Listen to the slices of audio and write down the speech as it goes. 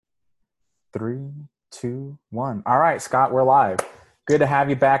Three, two, one. All right, Scott, we're live. Good to have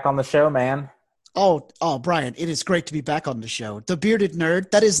you back on the show, man. Brian, it is great to be back on the show. The bearded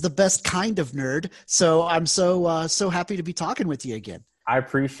nerd, that is the best kind of nerd. So I'm so happy to be talking with you again. I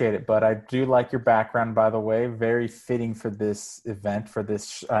appreciate it, but I do like your background, by the way. Very fitting for this event, for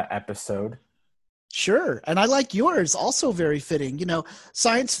this episode. Sure. And I like yours, also very fitting.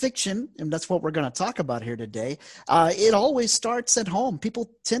 Science fiction, and that's what we're going to talk about here today. It always starts at home. People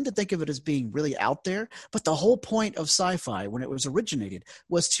tend to think of it as being really out there, but the whole point of sci-fi when it was originated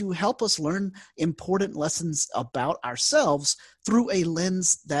was to help us learn important lessons about ourselves through a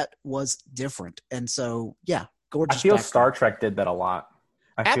lens that was different. And so, yeah, I gorgeous feel background. Star Trek did that a lot.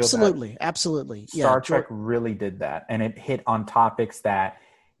 I feel that Absolutely. Absolutely. Yeah. Star Trek really did that, and it hit on topics that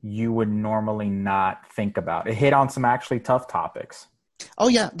you would normally not think about. It hit on some actually tough topics. Oh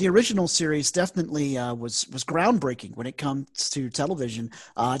yeah, the original series definitely was groundbreaking when it comes to television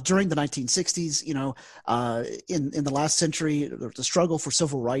during the 1960s. In the last century, the struggle for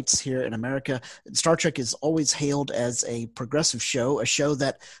civil rights here in America, Star Trek is always hailed as a progressive show, a show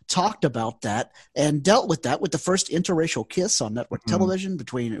that talked about that and dealt with that with the first interracial kiss on network Mhm. television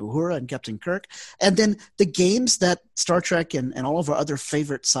between Uhura and Captain Kirk, and then the games that Star Trek and all of our other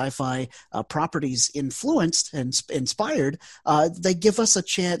favorite sci-fi properties influenced and inspired. They give us a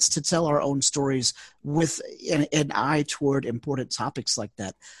chance to tell our own stories with an eye toward important topics like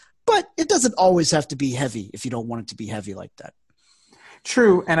that. But it doesn't always have to be heavy if you don't want it to be heavy like that.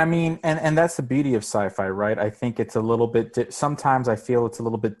 True, and I mean, and that's the beauty of sci-fi, right? I think it's a little bit. Sometimes I feel it's a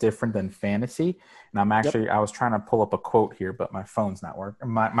little bit different than fantasy. And Yep. I was trying to pull up a quote here, but my phone's not working.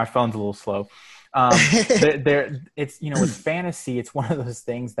 My phone's a little slow. It's with fantasy, it's one of those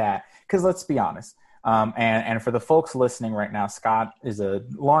things that, because let's be honest, and for the folks listening right now, Scott is a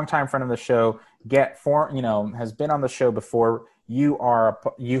longtime friend of the show. Has been on the show before.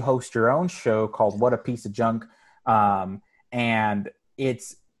 You host your own show called What a Piece of Junk, and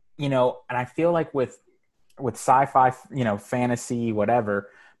it's and I feel like with sci-fi, fantasy, whatever,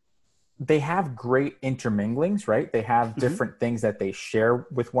 they have great interminglings, right? They have Mhm. different things that they share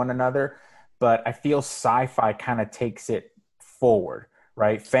with one another, but I feel sci-fi kind of takes it forward,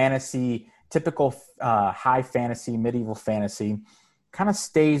 right? Fantasy, typical high fantasy, medieval fantasy, kind of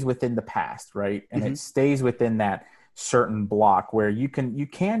stays within the past, right? And it Mhm. stays within that certain block where you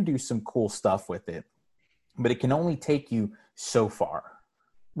can do some cool stuff with it, but it can only take you so far.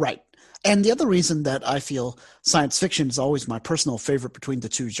 Right. And the other reason that I feel science fiction is always my personal favorite between the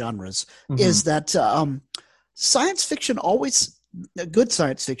two genres Hmm. is that science fiction always, good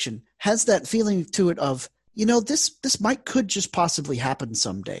science fiction, has that feeling to it of, this might could just possibly happen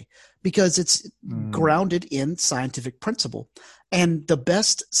someday because it's Mm. grounded in scientific principle. And the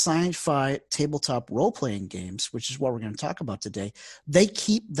best sci-fi tabletop role-playing games, which is what we're going to talk about today, they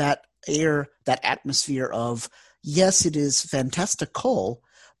keep that air, that atmosphere of, yes, it is fantastical,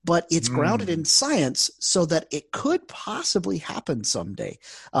 but it's grounded in Mm. science so that it could possibly happen someday.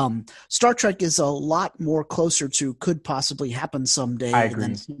 Star Trek is a lot more closer to could possibly happen I someday than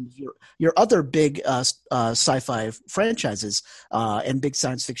agree. some of your other big sci-fi franchises and big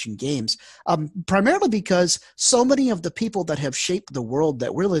science fiction games, primarily because so many of the people that have shaped the world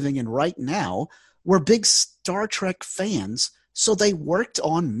that we're living in right now were big Star Trek fans. So they worked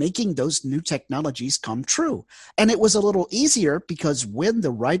on making those new technologies come true. And it was a little easier because when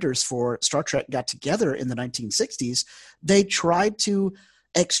the writers for Star Trek got together in the 1960s, they tried to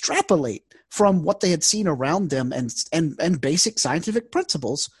extrapolate from what they had seen around them and basic scientific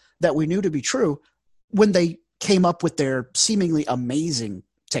principles that we knew to be true when they came up with their seemingly amazing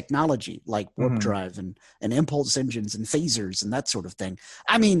technology like warp Hmm. drive and impulse engines and phasers and that sort of thing.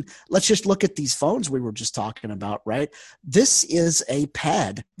 I mean, let's just look at these phones we were just talking about, right? This is a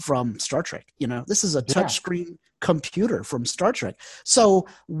pad from Star Trek. This is a Yeah. touchscreen computer from Star Trek. So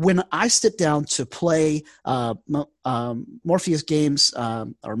when I sit down to play Morpheus games,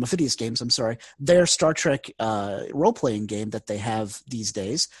 or Mephidius games, I'm sorry, their Star Trek role playing game that they have these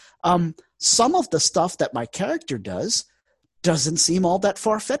days, some of the stuff that my character doesn't seem all that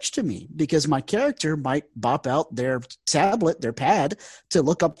far fetched to me because my character might bop out their tablet, their pad, to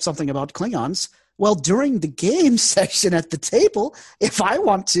look up something about Klingons. Well, during the game section at the table, if I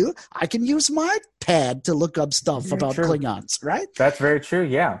want to, I can use my pad to look up stuff Very about true. Klingons, right? That's very true.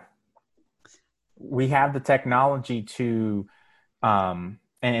 Yeah. We have the technology to, and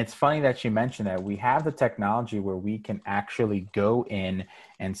it's funny that you mentioned that we have the technology where we can actually go in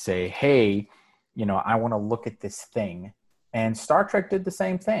and say, hey, I want to look at this thing. And Star Trek did the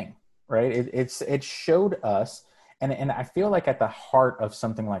same thing, right? It showed us, and I feel like at the heart of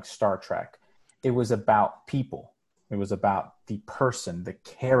something like Star Trek, it was about people, It was about the person, the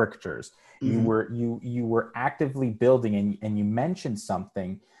characters. Mm-hmm. You were actively building, and you mentioned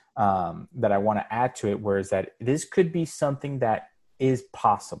something that I want to add to it, whereas that this could be something that is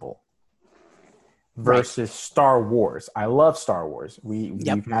possible Right. versus Star Wars. I love Star Wars. Yep.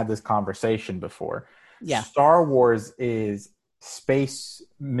 We've had this conversation before. Yeah. Star Wars is space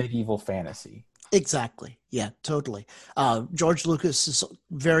medieval fantasy. Exactly. Yeah, totally. George Lucas is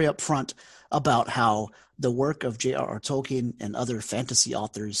very upfront about how the work of J.R.R. Tolkien and other fantasy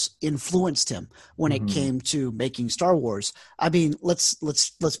authors influenced him when it Mm-hmm. came to making Star Wars. I mean, let's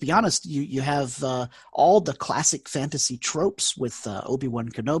be honest. You have all the classic fantasy tropes with Obi-Wan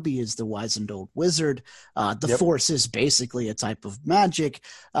Kenobi is the wizened old wizard. The Yep. Force is basically a type of magic.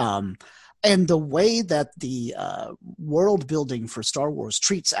 And the way that the world building for Star Wars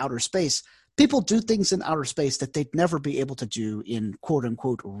treats outer space, people do things in outer space that they'd never be able to do in quote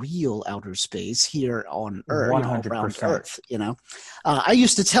unquote real outer space here on Earth, around 100%. Earth. I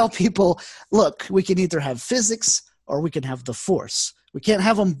used to tell people, look, we can either have physics or we can have the Force. We can't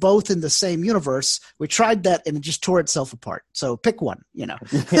have them both in the same universe. We tried that and it just tore itself apart. So pick one. Yeah,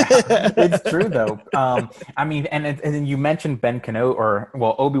 it's true though. I mean, and then you mentioned Ben Kenobi, or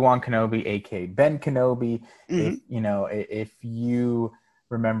well, Obi-Wan Kenobi, aka Ben Kenobi. Mm-hmm. If you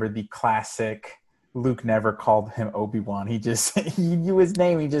remember the classic, Luke never called him Obi-Wan. He just he knew his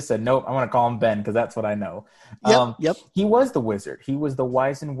name. He just said, "Nope, I'm going to call him Ben because that's what I know." Yep. Yep. He was the wizard. He was the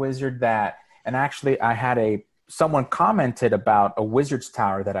wizened wizard that. And actually, I had someone commented about a wizard's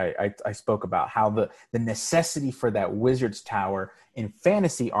tower that I spoke about, how the necessity for that wizard's tower in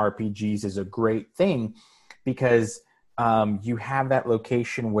fantasy RPGs is a great thing because you have that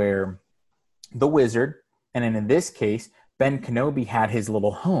location where the wizard, and then in this case, Ben Kenobi had his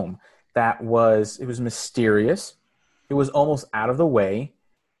little home it was mysterious. It was almost out of the way.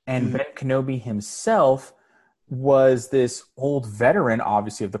 And Mm-hmm. Ben Kenobi himself was this old veteran,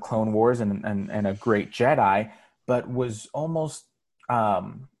 obviously, of the Clone Wars and a great Jedi, but was almost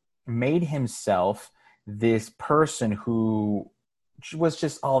made himself this person who was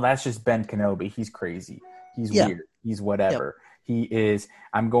just, oh, that's just Ben Kenobi. He's crazy. He's Yeah. weird. He's Yep. whatever.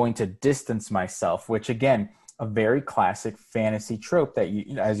 I'm going to distance myself, which again, a very classic fantasy trope that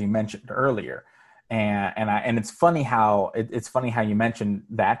as you mentioned earlier. And it's funny how you mentioned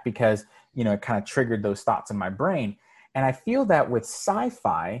that because, it kind of triggered those thoughts in my brain. And I feel that with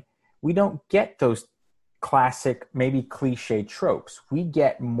sci-fi, we don't get those classic, maybe cliche tropes. We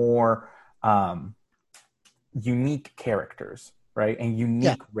get more unique characters, right? And Yeah.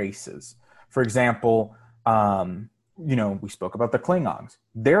 unique races. For example, we spoke about the Klingons.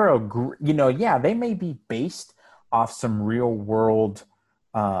 They're they may be based off some real world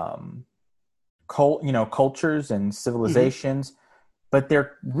cultures and civilizations, but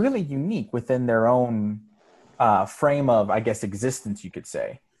they're really unique within their own frame of, I guess, existence, you could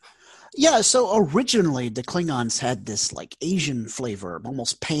say. Yeah, so originally the Klingons had this like Asian flavor,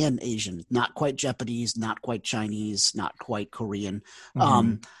 almost pan-Asian, not quite Japanese, not quite Chinese, not quite Korean.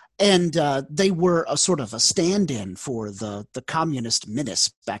 Mm-hmm. And they were a sort of a stand-in for the communist menace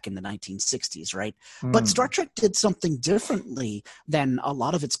back in the 1960s, right? But Star Trek did something differently than a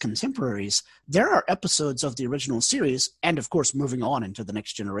lot of its contemporaries. There are episodes of the original series, and of course moving on into the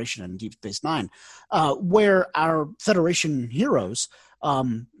Next Generation and Deep Space Nine, where our Federation heroes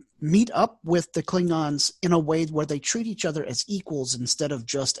meet up with the Klingons in a way where they treat each other as equals instead of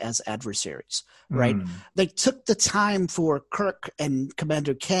just as adversaries, right? They took the time for Kirk and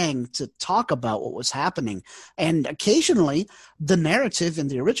Commander Kang to talk about what was happening. And occasionally, the narrative in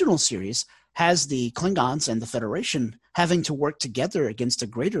the original series has the Klingons and the Federation having to work together against a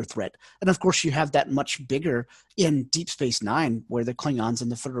greater threat. And of course, you have that much bigger in Deep Space Nine, where the Klingons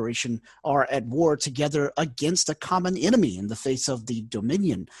and the Federation are at war together against a common enemy in the face of the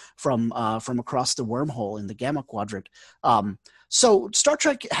Dominion from across the wormhole in the Gamma Quadrant. So Star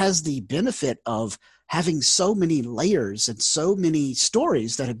Trek has the benefit of having so many layers and so many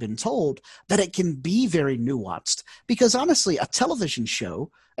stories that have been told that it can be very nuanced. Because honestly, a television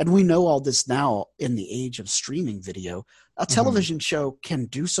show, and we know all this now in the age of streaming video, a television show can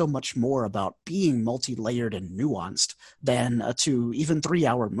do so much more about being multi-layered and nuanced than a 2, even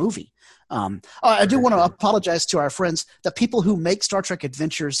 3-hour movie. I do want to apologize to our friends, the people who make Star Trek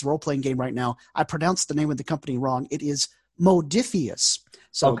Adventures role-playing game right now. I pronounced the name of the company wrong. It is Modiphius.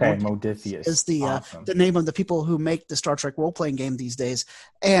 So okay, Modiphius is the awesome. The name of the people who make the Star Trek role-playing game these days.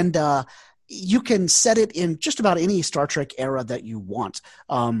 And you can set it in just about any Star Trek era that you want,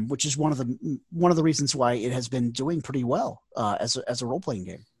 which is one of the reasons why it has been doing pretty well as a role-playing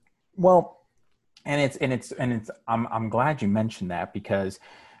game. Well, and it's I'm glad you mentioned that because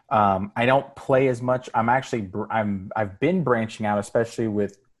I don't play as much. I've been branching out, especially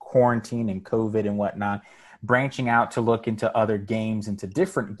with quarantine and COVID and whatnot, branching out to look into other games, into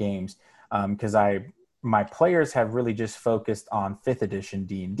different games, because my players have really just focused on fifth edition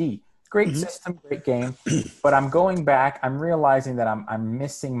D&D. Great Mm-hmm. system, great game, but I'm going back. I'm realizing that I'm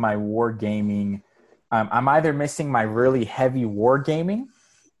missing my wargaming. I'm either missing my really heavy wargaming,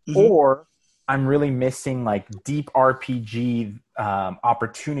 Mm-hmm. or I'm really missing like deep RPG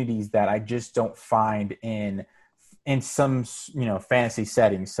opportunities that I just don't find in some fantasy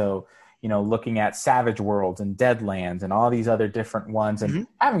settings. So looking at Savage Worlds and Deadlands and all these other different ones and Mm-hmm.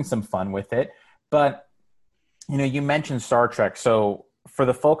 having some fun with it. But you mentioned Star Trek. So for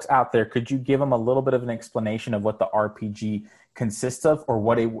the folks out there, could you give them a little bit of an explanation of what the RPG consists of, or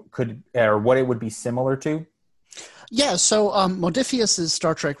what it would be similar to? Yeah, so Modifius's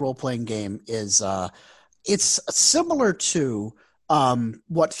Star Trek role-playing game is it's similar to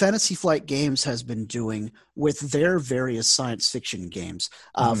what Fantasy Flight Games has been doing with their various science fiction games.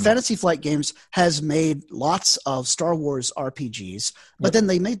 Mm-hmm. Fantasy Flight Games has made lots of Star Wars RPGs, but Yep. then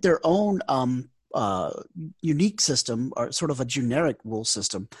they made their own unique system, or sort of a generic rule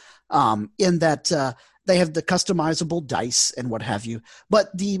system, in that they have the customizable dice and what have you. But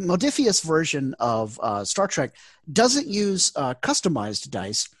the Modifius version of Star Trek doesn't use customized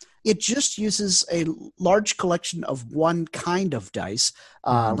dice. It just uses a large collection of one kind of dice.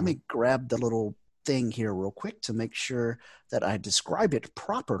 Let Mm-hmm. me grab the little thing here real quick to make sure that I describe it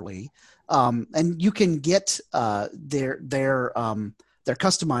properly. And you can get their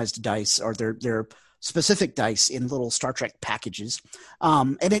customized dice, or their specific dice, in little Star Trek packages.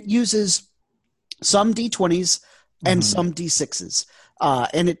 And it uses some D20s and Mm-hmm. some D6s.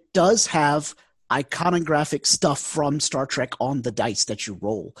 And it does have iconographic stuff from Star Trek on the dice that you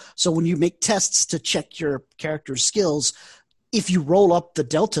roll. So when you make tests to check your character's skills, if you roll up the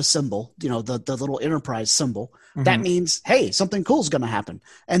Delta symbol, the little Enterprise symbol, that Mm-hmm. means, hey, something cool is going to happen.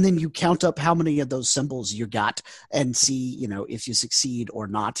 And then you count up how many of those symbols you got and see, if you succeed or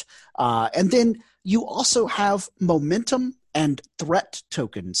not. And then you also have momentum and threat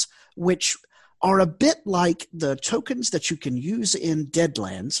tokens, which are a bit like the tokens that you can use in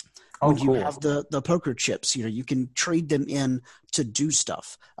Deadlands. Oh, When you cool. have the poker chips, you can trade them in to do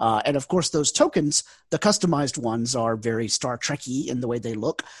stuff. And of course, those tokens, the customized ones, are very Star Trek-y in the way they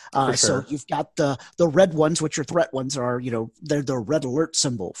look. For So sure. you've got the red ones, which are threat ones, are they're the red alert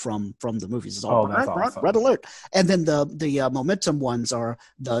symbol from the movies. It's all Oh, that's red awesome. alert. And then the momentum ones are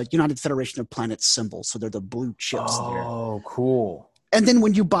the United Federation of Planets symbol. So they're the blue chips there. Oh, cool. And then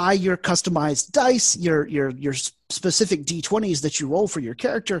when you buy your customized dice, your specific D20s that you roll for your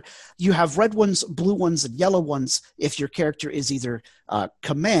character, you have red ones, blue ones, and yellow ones if your character is either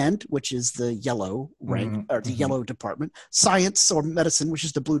command, which is the yellow rank Mm-hmm. or the Mm-hmm. yellow department, science or medicine, which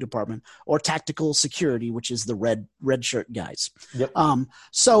is the blue department, or tactical security, which is the red shirt guys. Yep.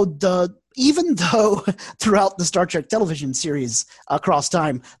 So even though throughout the Star Trek television series across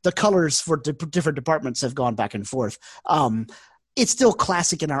time, the colors for different departments have gone back and forth. It's still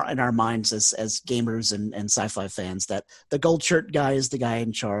classic in our minds as gamers and sci-fi fans that the gold shirt guy is the guy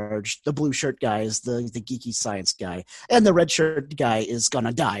in charge, the blue shirt guy is the geeky science guy, and the red shirt guy is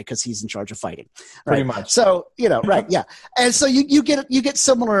gonna die because he's in charge of fighting. Pretty Right. much. So right, yeah. And so you get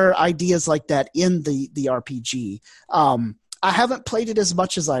similar ideas like that in the RPG. I haven't played it as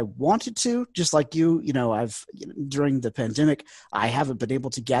much as I wanted to, just like you. I've during the pandemic, I haven't been able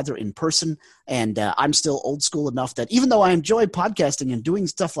to gather in person, and I'm still old school enough that even though I enjoy podcasting and doing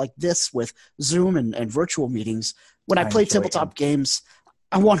stuff like this with Zoom and virtual meetings, when I I play enjoy it. tabletop games,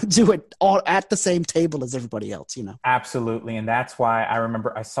 I want to do it all at the same table as everybody else. Absolutely, and that's why I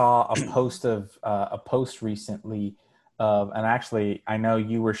remember I saw a post recently and actually I know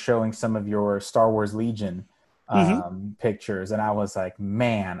you were showing some of your Star Wars Legion Mm-hmm. pictures, and I was like,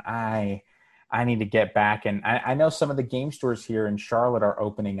 man, I need to get back, and I know some of the game stores here in Charlotte are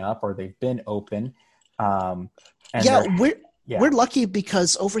opening up, or they've been open, and Yeah, they're we're yeah. lucky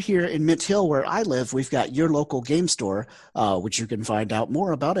because over here in Mint Hill, where I live, we've got Your Local Game Store, which you can find out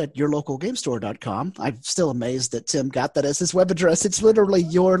more about at yourlocalgamestore.com. I'm still amazed that Tim got that as his web address. It's literally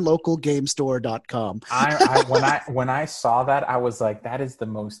yourlocalgamestore.com. When I saw that, I was like, that is the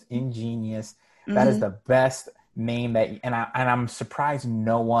most ingenious, that is Mm-hmm. the best name I'm surprised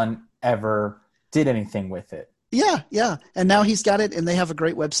no one ever did anything with it. Yeah, yeah. And now he's got it, and they have a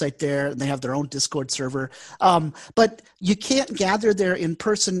great website there, and they have their own Discord server. But you can't gather there in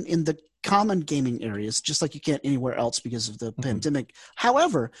person in the common gaming areas, just like you can't anywhere else because of the Mm-hmm. pandemic.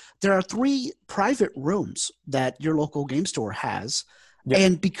 However, there are 3 private rooms that Your Local Game Store has. Yep.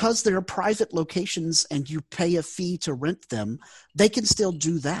 And because they're private locations and you pay a fee to rent them, they can still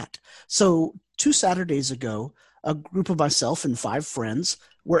do that. So 2 Saturdays ago, a group of myself and 5 friends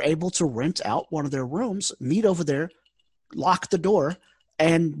were able to rent out one of their rooms, meet over there, lock the door,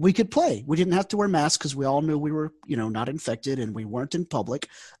 and we could play. We didn't have to wear masks because we all knew we were, not infected, and we weren't in public.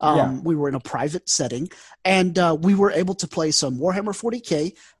 Yeah. We were in a private setting, and we were able to play some Warhammer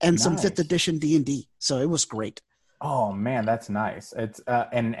 40K and some Fifth Nice. Edition D&D. So it was great. Oh man, that's nice. It's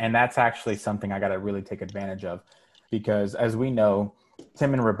and that's actually something I got to really take advantage of, because as we know,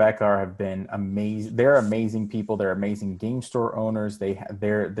 Tim and Rebecca have been amazing. They're amazing people. They're amazing game store owners.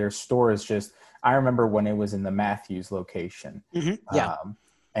 Their store is just. I remember when it was in the Matthews location, Mm-hmm. Yeah.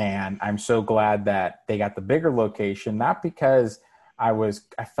 and I'm so glad that they got the bigger location. Not because I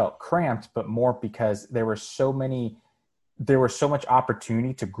felt cramped, but more because there was so much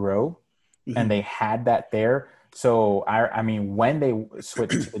opportunity to grow, Mm-hmm. and they had that there. So I mean, when they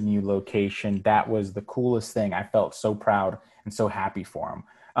switched to the new location, that was the coolest thing. I felt so proud and so happy for them.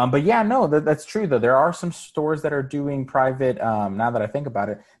 But yeah, no, that's true though. There are some stores that are doing private. Now that I think about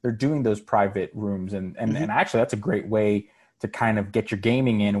it, they're doing those private rooms, Mm-hmm. and actually, that's a great way to kind of get your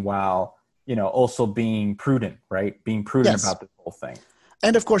gaming in while also being prudent, right? Being prudent Yes. about this whole thing.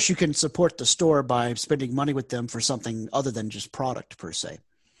 And of course, you can support the store by spending money with them for something other than just product per se.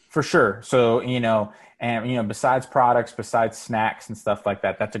 For sure. So, and besides products, besides snacks and stuff like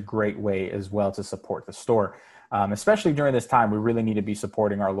that, that's a great way as well to support the store. Especially during this time, we really need to be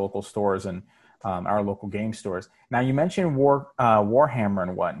supporting our local stores and our local game stores. Now, you mentioned Warhammer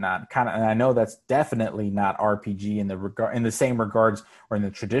and whatnot, and I know that's definitely not RPG in the same regards or in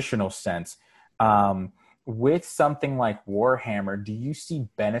the traditional sense. With something like Warhammer, do you see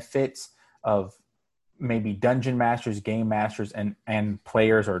benefits of maybe dungeon masters, game masters, and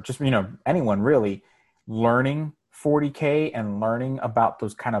players, or just anyone really learning 40K and learning about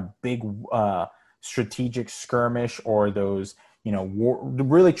those kind of big strategic skirmish, or those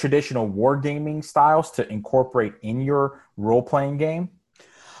really traditional wargaming styles to incorporate in your role-playing game?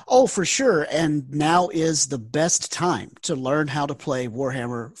 Oh, for sure. And now is the best time to learn how to play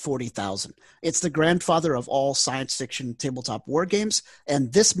Warhammer 40,000. It's the grandfather of all science fiction tabletop war games.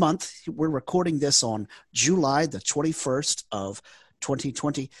 And this month, we're recording this on July the 21st of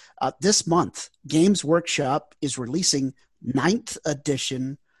 2020. This month, Games Workshop is releasing 9th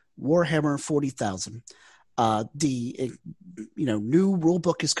edition Warhammer 40,000. The new rule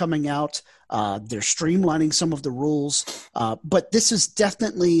book is coming out. They're streamlining some of the rules, but this is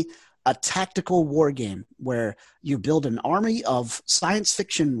definitely a tactical war game where you build an army of science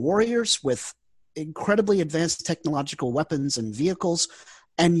fiction warriors with incredibly advanced technological weapons and vehicles,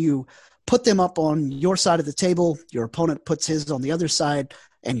 and you put them up on your side of the table. Your opponent puts his on the other side,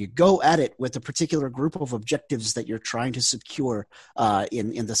 and you go at it with a particular group of objectives that you're trying to secure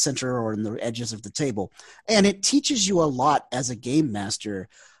in the center or in the edges of the table. And it teaches you a lot as a game master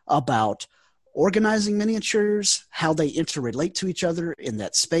about organizing miniatures, how they interrelate to each other in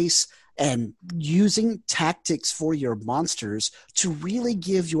that space, and using tactics for your monsters to really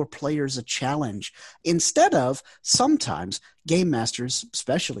give your players a challenge. Instead of sometimes game masters,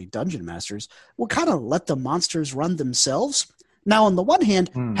 especially dungeon masters, will kind of let the monsters run themselves. Now, on the one hand,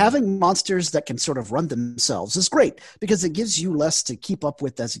 having monsters that can sort of run themselves is great because it gives you less to keep up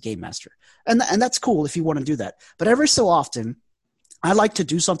with as a game master. And that's cool if you want to do that. But every so often, I like to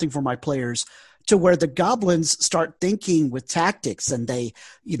do something for my players to where the goblins start thinking with tactics, and they,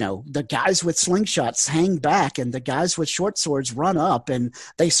 the guys with slingshots hang back and the guys with short swords run up and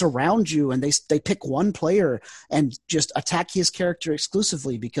they surround you, and they pick one player and just attack his character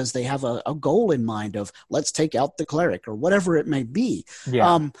exclusively because they have a goal in mind of let's take out the cleric or whatever it may be.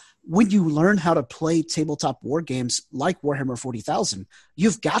 Yeah. When you learn how to play tabletop war games like Warhammer 40,000,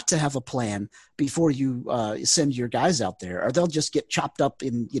 you've got to have a plan before you send your guys out there, or they'll just get chopped up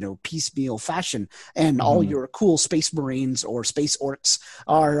in piecemeal fashion, and all your cool space marines or space orcs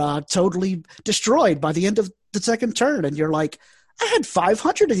are totally destroyed by the end of the second turn, and you're like, I had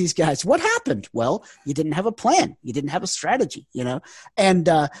 500 of these guys. What happened? Well, you didn't have a plan. You didn't have a strategy, and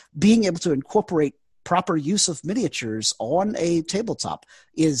being able to incorporate proper use of miniatures on a tabletop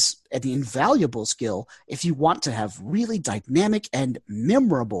is an invaluable skill if you want to have really dynamic and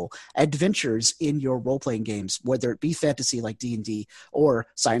memorable adventures in your role-playing games, whether it be fantasy like D&D or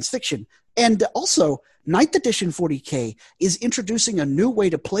science fiction. And also, 9th edition 40K is introducing a new way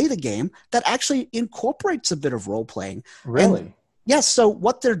to play the game that actually incorporates a bit of role-playing. Really? And yes, so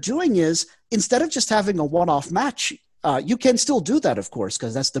what they're doing is, instead of just having a one-off match, you can still do that, of course,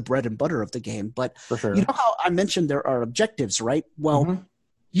 because that's the bread and butter of the game. But For sure. you know how I mentioned there are objectives, right? Well,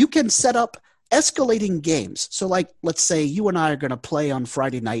 you can set up escalating games. So like, let's say you and I are going to play on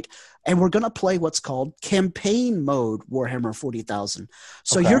Friday night, and we're going to play what's called campaign mode Warhammer 40,000.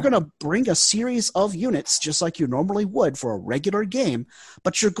 So you're Okay. going to bring a series of units just like you normally would for a regular game,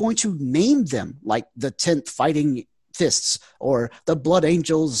 but you're going to name them like the 10th Fighting Fists or the Blood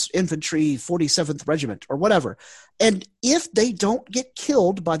Angels Infantry 47th Regiment or whatever. And if they don't get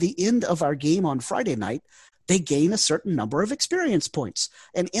killed by the end of our game on Friday night, they gain a certain number of experience points.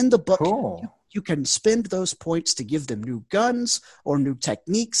 And in the book, Cool. you can spend those points to give them new guns or new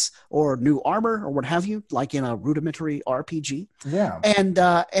techniques or new armor or what have you, like in a rudimentary RPG. Yeah.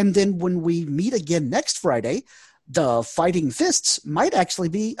 And then when we meet again next Friday, the Fighting Fists might actually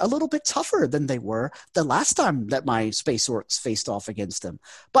be a little bit tougher than they were the last time that my Space Orcs faced off against them.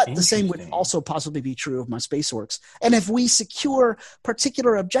 But the same would Interesting. also possibly be true of my Space Orcs. And if we secure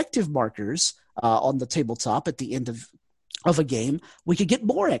particular objective markers on the tabletop at the end of a game, we could get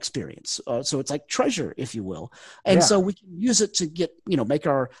more experience. So it's like treasure, if you will. And Yeah. so we can use it to get, make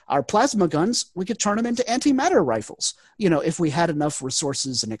our plasma guns. We could turn them into antimatter rifles, if we had enough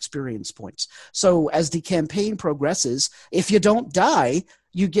resources and experience points. So as the campaign progresses, if you don't die,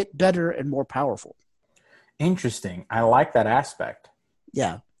 you get better and more powerful. Interesting. I like that aspect.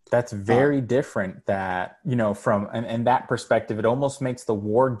 Yeah. That's very different that, from and that perspective, it almost makes the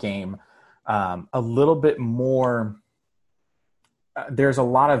war game a little bit more there's a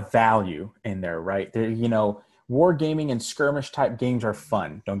lot of value in there, right? Wargaming and skirmish type games are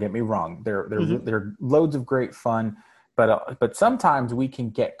fun. Don't get me wrong; they're loads of great fun, but sometimes we can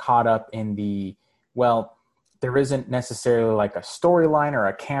get caught up in there isn't necessarily like a storyline or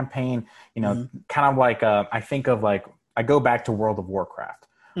a campaign. Kind of like I think of like I go back to World of Warcraft.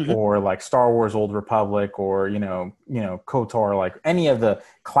 Mm-hmm. Or like Star Wars Old Republic, or KOTOR, like any of the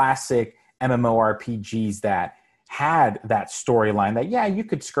classic MMORPGs that had that storyline that, yeah, you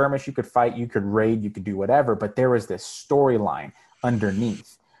could skirmish, you could fight, you could raid, you could do whatever, but there was this storyline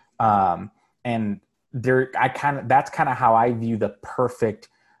underneath. And that's kind of how I view the perfect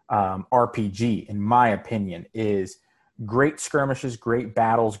RPG, in my opinion, is great skirmishes, great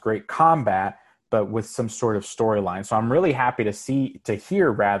battles, great combat, but with some sort of storyline. So I'm really happy to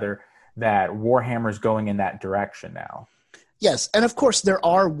hear that Warhammer's going in that direction now. Yes, and of course there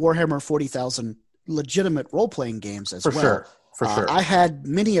are Warhammer 40,000 legitimate role-playing games as well. For sure. I had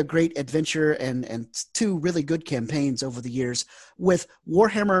many a great adventure and two really good campaigns over the years with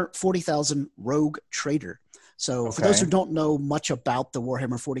Warhammer 40,000 Rogue Trader. So for those who don't know much about the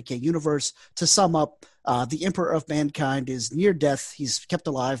Warhammer 40K universe, to sum up, the Emperor of Mankind is near death. He's kept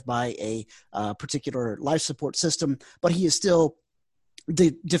alive by a particular life support system, but he is still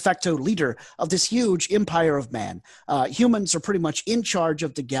the de facto leader of this huge empire of man. Humans are pretty much in charge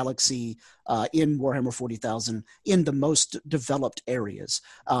of the galaxy in Warhammer 40,000 in the most developed areas.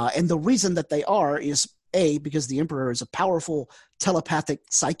 And the reason that they are is, A, because the Emperor is a powerful telepathic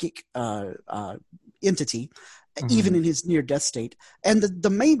psychic entity, even in his near-death state. And the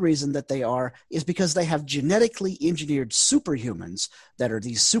main reason that they are is because they have genetically engineered superhumans that are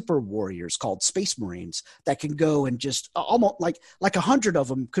these super warriors called Space Marines that can go and just almost like 100 of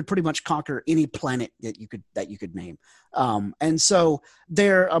them could pretty much conquer any planet that you could name. And so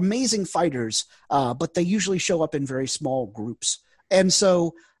they're amazing fighters, but they usually show up in very small groups. And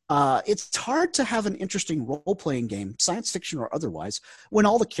so it's hard to have an interesting role-playing game, science fiction or otherwise, when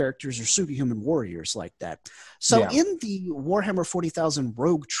all the characters are superhuman warriors like that. So in the Warhammer 40,000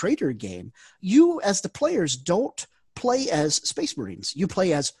 Rogue Trader game, you as the players don't play as Space Marines. You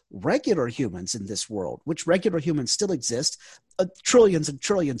play as regular humans in this world, which regular humans still exist, trillions and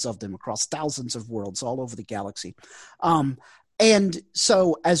trillions of them across thousands of worlds all over the galaxy. And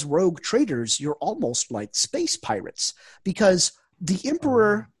so as rogue traders, you're almost like space pirates because the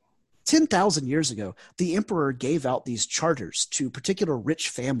Emperor... 10,000 years ago, the Emperor gave out these charters to particular rich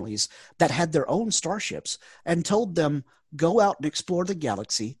families that had their own starships and told them, go out and explore the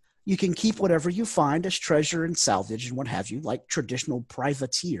galaxy. You can keep whatever you find as treasure and salvage and what have you, like traditional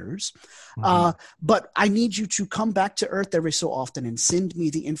privateers. But I need you to come back to Earth every so often and send me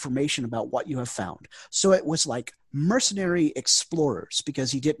the information about what you have found. So it was like mercenary explorers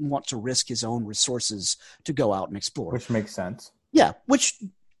because he didn't want to risk his own resources to go out and explore. Which makes sense. Yeah,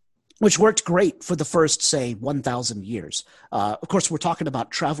 which worked great for the first, say, 1,000 years. Of course, we're talking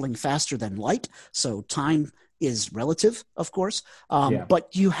about traveling faster than light, so time is relative, of course. But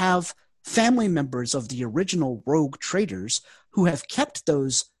you have family members of the original rogue traders who have kept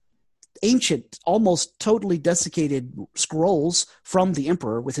those ancient, almost totally desiccated scrolls from the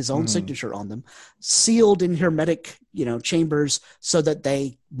emperor with his own Mm-hmm. signature on them, sealed in hermetic, chambers so that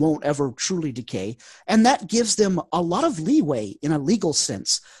they won't ever truly decay. And that gives them a lot of leeway in a legal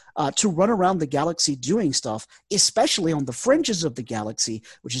sense to run around the galaxy doing stuff, especially on the fringes of the galaxy,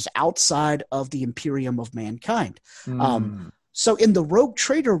 which is outside of the Imperium of mankind. Mm. So in the Rogue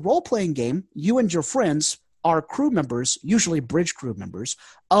Trader role-playing game, you and your friends are crew members, usually bridge crew members,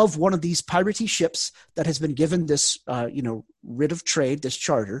 of one of these piratey ships that has been given this, writ of trade, this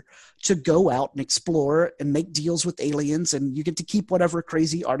charter, to go out and explore and make deals with aliens, and you get to keep whatever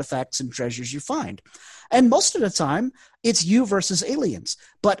crazy artifacts and treasures you find. And most of the time, it's you versus aliens.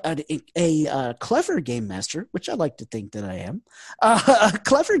 But a clever game master, which I like to think that I am, a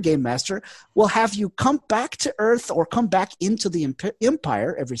clever game master will have you come back to Earth or come back into the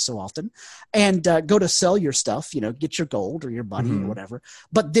Empire every so often and go to sell your stuff, get your gold or your money or whatever.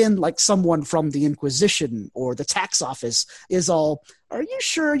 But then like someone from the Inquisition or the tax office is all, are you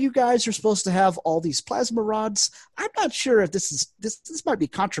sure you guys are supposed to have all these plasma rods? I'm not sure if this might be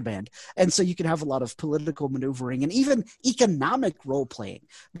contraband. And so you can have a lot of political maneuvering and even economic role playing,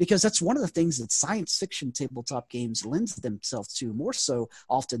 because that's one of the things that science fiction tabletop games lends themselves to more so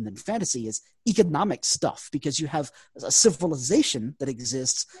often than fantasy is economic stuff, because you have a civilization that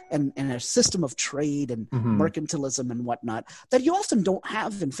exists and a system of trade and mercantilism and whatnot that you often don't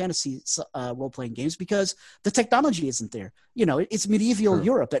have in fantasy role-playing games because the technology isn't there. It's medieval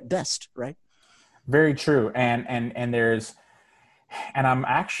Europe at best, right? Very true. And there's, and I'm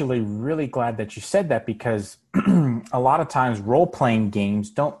actually really glad that you said that, because a lot of times role-playing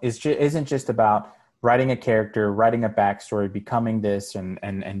games isn't just about writing a character, writing a backstory, becoming this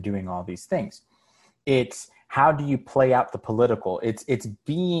and doing all these things. It's how do you play out the political? It is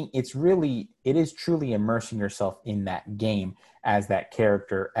truly immersing yourself in that game as that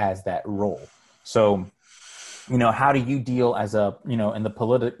character, as that role. So, how do you deal as in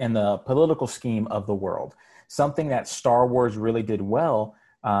the political scheme of the world? Something that Star Wars really did well.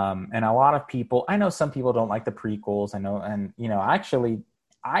 And a lot of people, I know some people don't like the prequels. I know, and actually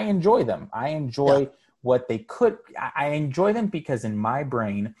I enjoy them. I enjoy what they could. I enjoy them because in my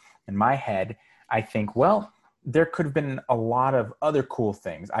brain, in my head, I think, well, there could have been a lot of other cool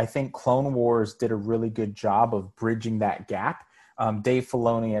things. I think Clone Wars did a really good job of bridging that gap. Dave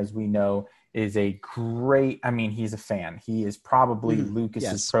Filoni, as we know, is a great, he's a fan. He is probably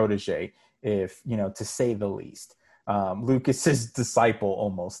Lucas's protege, if, to say the least. Lucas's disciple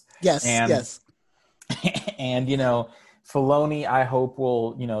almost. Yes, yes. And, Filoni, I hope,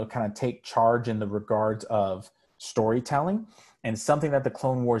 will, kind of take charge in the regards of storytelling. And something that the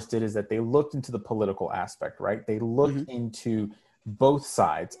Clone Wars did is that they looked into the political aspect, right? They looked into both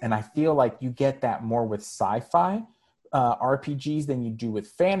sides. And I feel like you get that more with sci-fi RPGs than you do with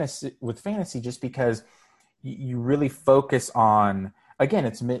fantasy, just because you really focus on, again,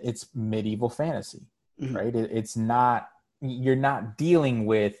 it's medieval fantasy, right? It's not, you're not dealing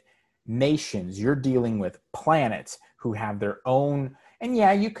with nations, you're dealing with planets who have their own, and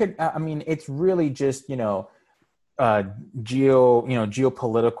you could, it's really just, geopolitical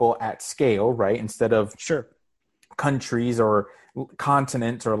at scale, right? Instead of countries or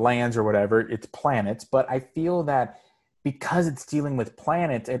continents or lands or whatever, it's planets. But I feel that because it's dealing with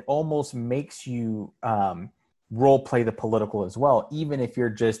planets, it almost makes you role play the political as well, even if you're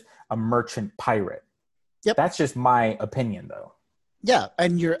just a merchant pirate. Yep. That's just my opinion, though. Yeah,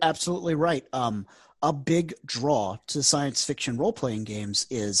 and you're absolutely right. A big draw to science fiction role-playing games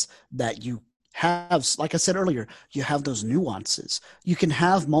is that you have, like I said earlier, you have those nuances. You can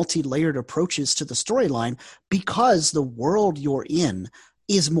have multi-layered approaches to the storyline because the world you're in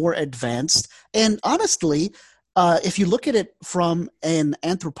is more advanced. And honestly, if you look at it from an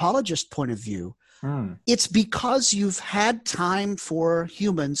anthropologist point of view, it's because you've had time for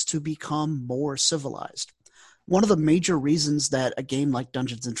humans to become more civilized. One of the major reasons that a game like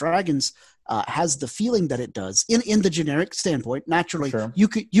Dungeons and Dragons has the feeling that it does, in the generic standpoint, naturally,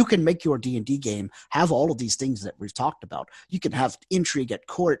 you can make your D&D game have all of these things that we've talked about. You can have intrigue at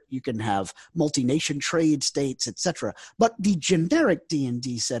court, you can have multi-nation trade states, etc. But the generic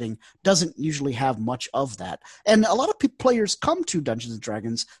D&D setting doesn't usually have much of that. And a lot of players come to Dungeons and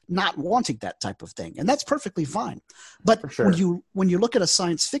Dragons not wanting that type of thing, and that's perfectly fine. But when you look at a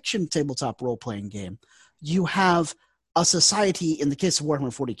science fiction tabletop role-playing game, you have a society, in the case of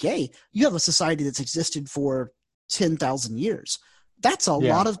Warhammer 40K, you have a society that's existed for 10,000 years. That's a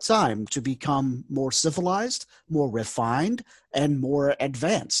lot of time to become more civilized, more refined, and more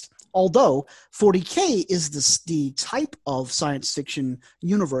advanced. Although 40K is the type of science fiction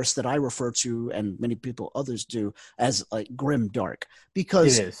universe that I refer to, and many people others do, as like grim dark, It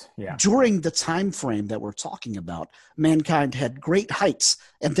because is, yeah, during the time frame that we're talking about, mankind had great heights,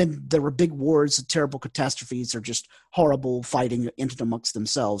 and then there were big wars, terrible catastrophes, or just horrible fighting in and amongst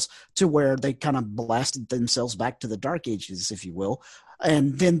themselves, to where they kind of blasted themselves back to the dark ages, if you will.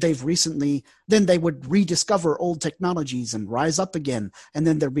 And then they would rediscover old technologies and rise up again, and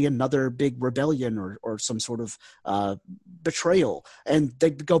then there'd be another big rebellion or some sort of betrayal, and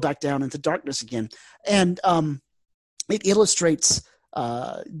they'd go back down into darkness again. And it illustrates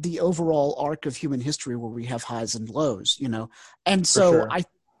the overall arc of human history, where we have highs and lows, you know. And for so sure.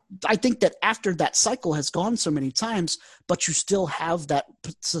 I think that after that cycle has gone so many times, but you still have that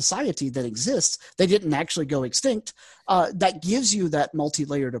society that exists, they didn't actually go extinct. That gives you that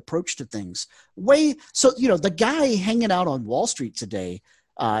multi-layered approach to things. So, you know, the guy hanging out on Wall Street today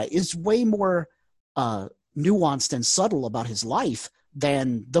is way more nuanced and subtle about his life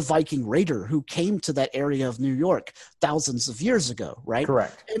than the Viking raider who came to that area of New York thousands of years ago, right?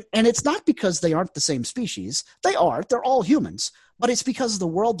 Correct. And it's not because they aren't the same species. They are. They're all humans, but it's because the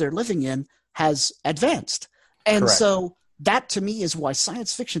world they're living in has advanced. And Correct. so that to me is why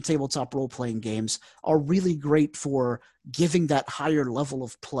science fiction tabletop role-playing games are really great for giving that higher level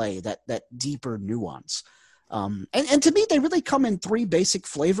of play, that deeper nuance. And to me, they really come in three basic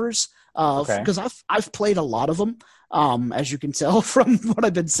flavors. Okay. Because I've played a lot of them, as you can tell from what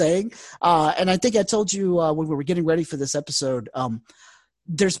I've been saying. And I think I told you when we were getting ready for this episode.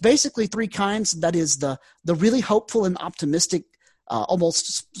 There's basically three kinds. That is the really hopeful and optimistic,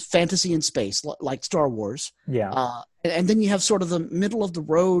 almost fantasy in space, like Star Wars. Yeah. And then you have sort of the middle of the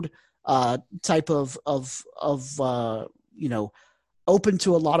road type of you know, open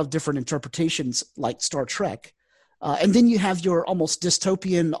to a lot of different interpretations, like Star Trek. And then you have your almost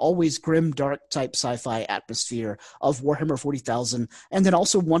dystopian, always grim, dark type sci-fi atmosphere of Warhammer 40,000, and then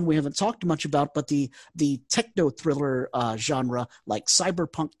also one we haven't talked much about, but the techno thriller genre, like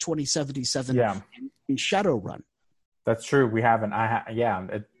Cyberpunk 2077 Yeah. and Shadowrun. That's true. We haven't.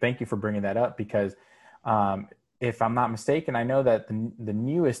 Thank you for bringing that up because, if I'm not mistaken, I know that the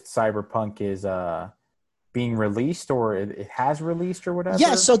newest Cyberpunk is being released, or it has released, or whatever.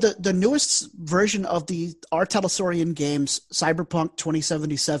 Yeah, so the newest version of the R. Talsorian games, Cyberpunk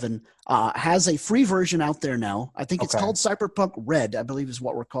 2077, has a free version out there now. I think it's Okay. called Cyberpunk Red, I believe is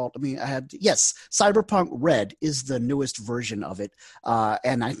what we're called. I mean, Cyberpunk Red is the newest version of it.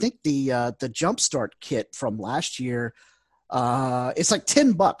 And I think the Jumpstart kit from last year, it's like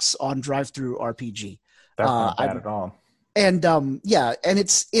 $10 on Drive-Thru RPG. That's not I bad at all. and and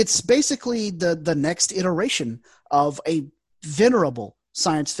it's basically the next iteration of a venerable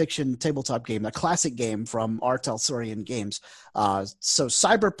science fiction tabletop game, a classic game from R. Talsorian Games. So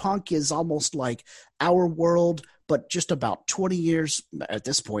Cyberpunk is almost like our world, but just about 20 years at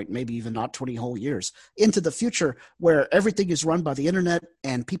this point, maybe even not 20 whole years into the future, where everything is run by the internet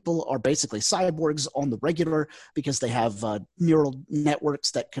and people are basically cyborgs on the regular because they have neural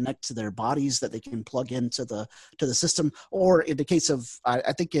networks that connect to their bodies that they can plug into the system. Or in the case of,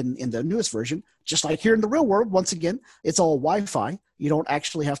 I think in the newest version, just like here in the real world, once again, it's all Wi-Fi. You don't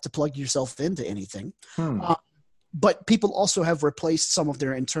actually have to plug yourself into anything. Hmm. But people also have replaced some of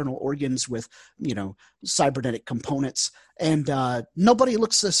their internal organs with, you know, cybernetic components. And nobody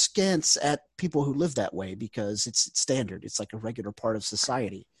looks askance at people who live that way because it's standard. It's like a regular part of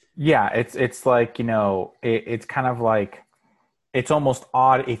society. Yeah, it's like, it's kind of like, it's almost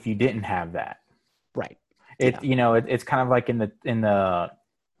odd if you didn't have that. Right. It Yeah. you know it, it's kind of like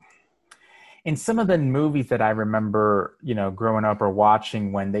in some of the movies that I remember, growing up or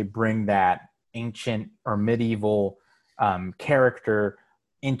watching, when they bring that ancient or medieval character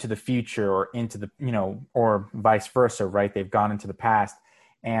into the future, or into the, or vice versa, right? They've gone into the past,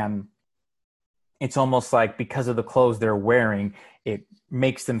 and it's almost like, because of the clothes they're wearing, it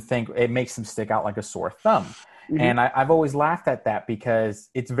makes them stick out like a sore thumb. Mm-hmm. And I've always laughed at that, because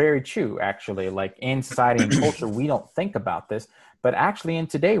it's very true, actually. Like, in society and culture, we don't think about this, but actually in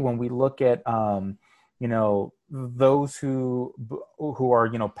today, when we look at, those who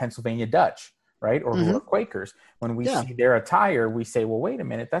are, Pennsylvania Dutch, right? Or who Mm-hmm. are Quakers, when we Yeah. see their attire, we say, well, wait a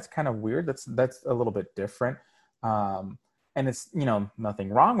minute, that's kind of weird. That's a little bit different. And it's, nothing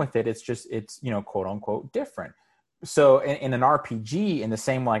wrong with it. It's just, it's, quote unquote different. So in an RPG, in the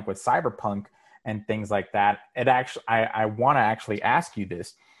same, like with Cyberpunk and things like that, it actually, I want to actually ask you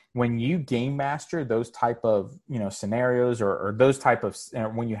this: when you game master those type of, scenarios, or those type of,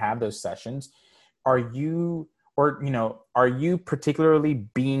 when you have those sessions, are you, are you particularly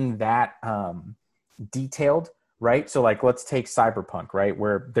being that detailed right? So like, let's take cyberpunk, right?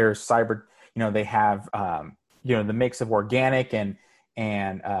 Where there's cyber, they have, the mix of organic and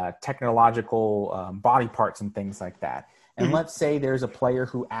technological body parts and things like that. And Mhm. let's say there's a player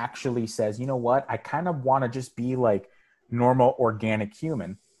who actually says, you know what, I kind of want to just be like normal organic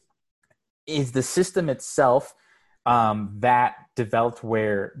human. Is the system itself that developed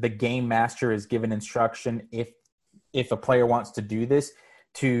where the game master is given instruction if a player wants to do this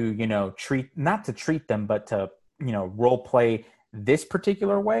to treat not to treat them but to role play this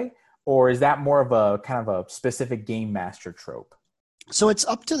particular way, or is that more of a kind of a specific game master trope? So it's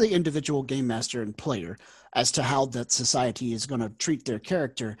up to the individual game master and player as to how that society is going to treat their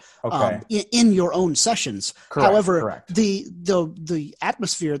character Okay. in your own sessions. Correct. However, Correct. the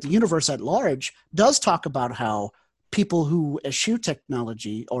atmosphere, the universe at large, does talk about how people who eschew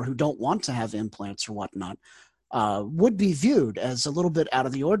technology or who don't want to have implants or whatnot would be viewed as a little bit out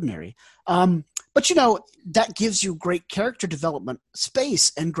of the ordinary. But that gives you great character development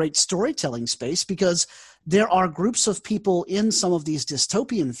space and great storytelling space, because there are groups of people in some of these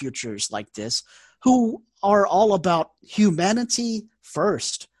dystopian futures like this who are all about humanity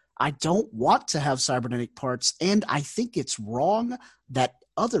first. I don't want to have cybernetic parts, and I think it's wrong that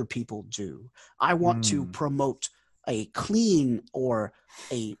other people do. I want to Mm, promote a clean or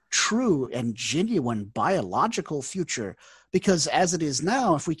a true and genuine biological future, because as it is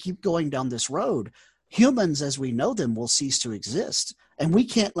now, if we keep going down this road, humans as we know them will cease to exist, and we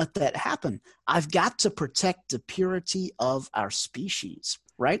can't let that happen. I've got to protect the purity of our species,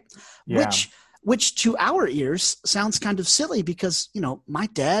 right? yeah. Which to our ears sounds kind of silly, because my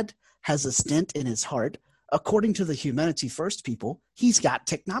dad has a stent in his heart. According to the humanity first people, he's got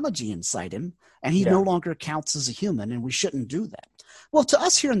technology inside him, and he no Yeah. longer counts as a human, and we shouldn't do that. Well, to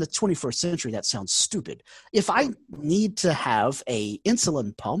us here in the 21st century, that sounds stupid. If I need to have a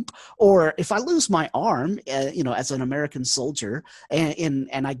insulin pump, or if I lose my arm, as an American soldier,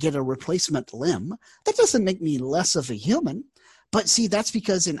 and I get a replacement limb, that doesn't make me less of a human. But see, that's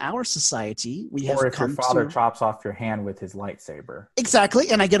because in our society, we Or have if your come father to chops off your hand with his lightsaber. exactly,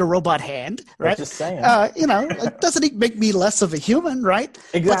 and I get a robot hand, Yeah, right? just saying. It doesn't make me less of a human, right?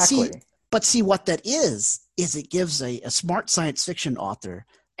 But see, Exactly. but see what that is it gives a smart science fiction author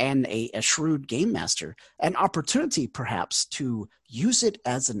and a shrewd game master an opportunity, perhaps, to use it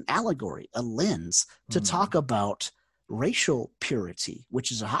as an allegory, a lens to talk Mm, about racial purity,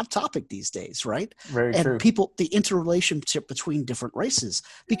 which is a hot topic these days, right? very And true. the interrelationship between different races,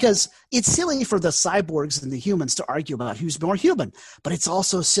 because it's silly for the cyborgs and the humans to argue about who's more human, but it's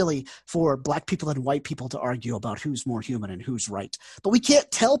also silly for black people and white people to argue about who's more human and who's right. But we can't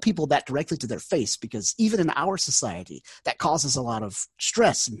tell people that directly to their face, because even in our society, that causes a lot of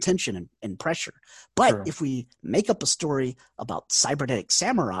stress and tension and pressure. But True. if we make up a story about cybernetic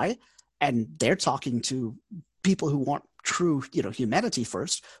samurai, and they're talking to people who want true humanity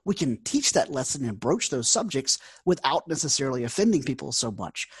first, we can teach that lesson and broach those subjects without necessarily offending people so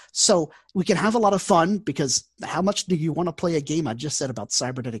much. So we can have a lot of fun, because how much do you want to play a game I just said about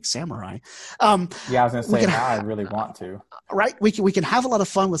cybernetic samurai? Yeah, I was gonna We say can now I really want to. right, we can have a lot of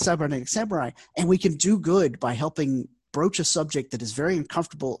fun with cybernetic samurai, and we can do good by helping broach a subject that is very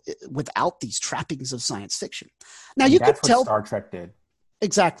uncomfortable without these trappings of science fiction. Now And you that's could what tell Star Trek did.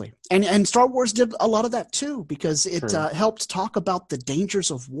 exactly. And Star Wars did a lot of that too, because it True. helped talk about the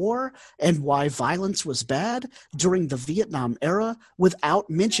dangers of war and why violence was bad during the Vietnam era without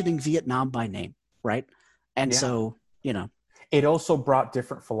mentioning Vietnam by name, right? And Yeah. so, It also brought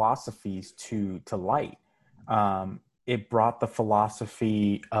different philosophies to light. It brought the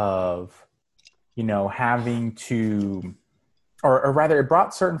philosophy of having to, or rather, it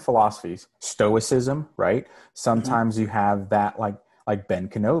brought certain philosophies. Stoicism, right? mhm. Sometimes you have that, like Ben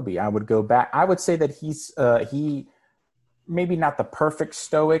Kenobi. I would go back. I would say that he maybe not the perfect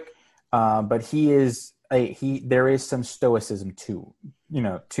stoic, but he is he. There is some stoicism to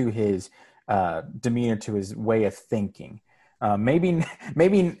his demeanor, to his way of thinking. Maybe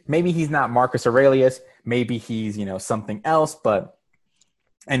maybe he's not Marcus Aurelius. Maybe he's something else. But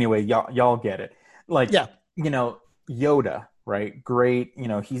anyway, y'all get it. Like Yeah. you know Yoda, right? Great.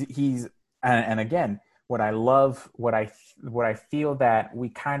 He's and again, what I love, what I feel that we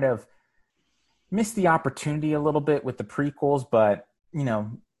kind of missed the opportunity a little bit with the prequels, but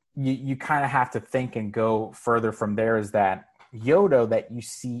you kind of have to think and go further from there. Is that Yoda that you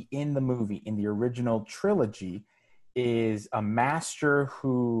see in the movie, in the original trilogy, is a master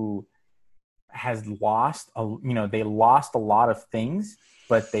who has lost they lost a lot of things,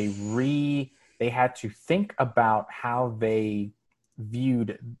 but they had to think about how they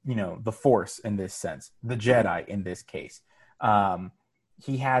viewed the Force, in this sense, the Mhm. Jedi in this case. um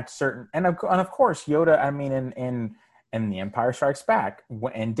he had certain, and of course Yoda. I mean, in The Empire Strikes Back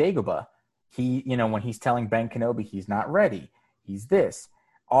and Dagobah, he, when he's telling Ben Kenobi he's not ready, he's this.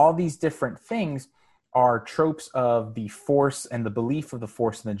 All these different things are tropes of the Force and the belief of the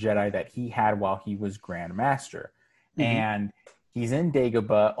Force and the Jedi that he had while he was Grand Master, and he's in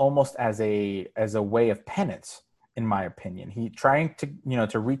Dagobah almost as a way of penance, in my opinion. He trying to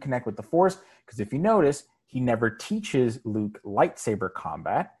to reconnect with the Force, because if you notice, he never teaches Luke lightsaber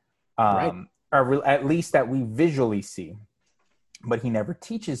combat, Right. or at least that we visually see. But he never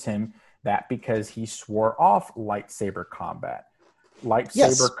teaches him that because he swore off lightsaber combat.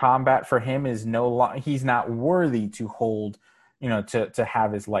 Yes. Lightsaber combat for him is he's not worthy to hold, to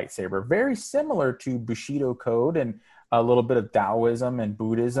have his lightsaber. Very similar to Bushido Code and a little bit of Taoism and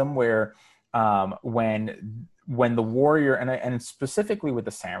Buddhism, where when the warrior, and specifically with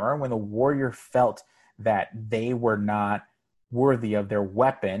the samurai, when the warrior felt that they were not worthy of their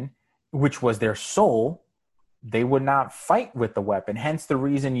weapon, which was their soul, they would not fight with the weapon. Hence the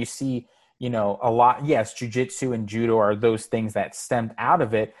reason you see, a lot, yes, jujitsu and judo are those things that stemmed out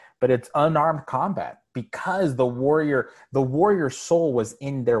of it, but it's unarmed combat because the warrior's soul was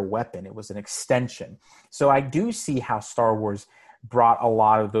in their weapon. It was an extension. So I do see how Star Wars brought a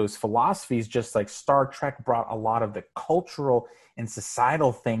lot of those philosophies, just like Star Trek brought a lot of the cultural and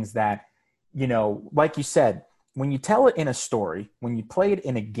societal things that, like you said, when you tell it in a story, when you play it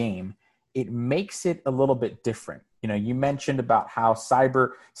in a game, it makes it a little bit different. You mentioned about how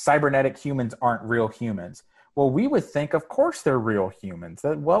cybernetic humans aren't real humans. Well, we would think, of course, they're real humans.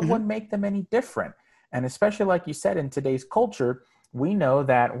 What would make them any different? And especially, like you said, in today's culture, we know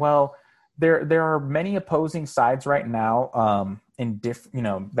that, well, there are many opposing sides right now,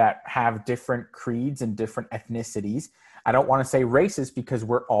 that have different creeds and different ethnicities. I don't want to say races, because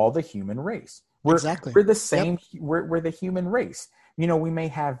we're all the human race. Exactly. We're the same. Yep. We're the human race. We may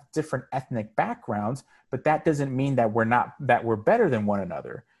have different ethnic backgrounds, but that doesn't mean that we're better than one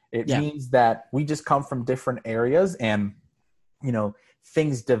another. It means that we just come from different areas, and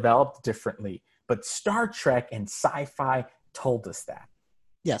things developed differently. But Star Trek and sci-fi told us that.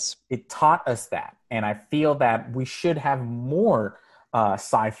 Yes. It taught us that, and I feel that we should have more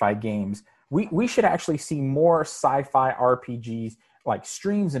sci-fi games. We should actually see more sci-fi RPGs, like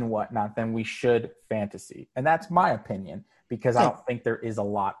streams and whatnot, than we should fantasy. And that's my opinion, because I don't think there is a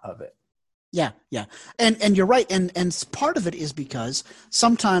lot of it. Yeah, yeah. And you're right. And part of it is because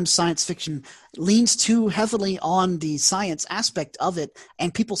sometimes science fiction leans too heavily on the science aspect of it,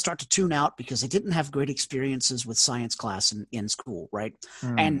 and people start to tune out because they didn't have great experiences with science class in school, right?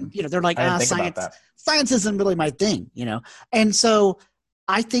 And they're like, science isn't really my thing, And so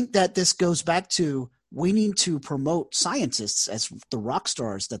I think that this goes back to, we need to promote scientists as the rock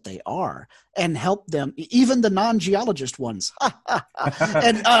stars that they are, and help them, even the non-geologist ones.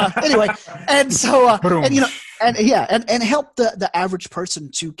 And anyway, and so and help the average person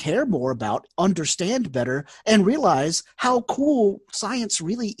to care more about, understand better, and realize how cool science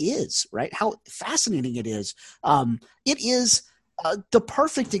really is, right? How fascinating it is. It is the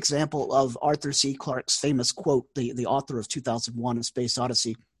perfect example of Arthur C. Clarke's famous quote, the author of 2001: A Space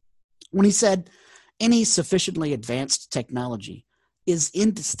Odyssey, when he said, "Any sufficiently advanced technology is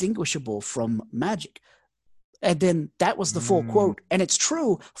indistinguishable from magic." And then that was the full quote. And it's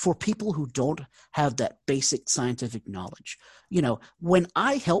true for people who don't have that basic scientific knowledge. When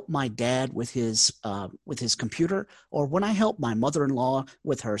I help my dad with his computer, or when I help my mother-in-law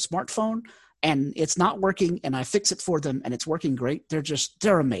with her smartphone, and it's not working, and I fix it for them and it's working great,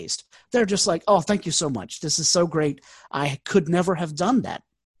 they're amazed. They're just like, "Oh, thank you so much. This is so great. I could never have done that."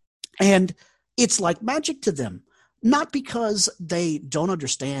 And it's like magic to them, not because they don't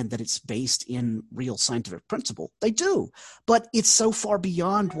understand that it's based in real scientific principle. They do, but it's so far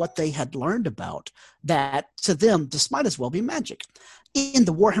beyond what they had learned about that to them, this might as well be magic. In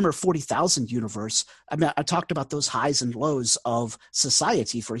the Warhammer 40,000 universe, I talked about those highs and lows of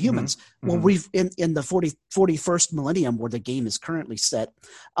society for humans. Well, we've in the 41st millennium, where the game is currently set,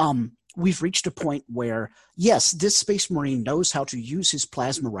 we've reached a point where, yes, this Space Marine knows how to use his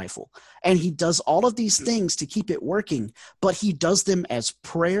plasma rifle, and he does all of these things to keep it working, but he does them as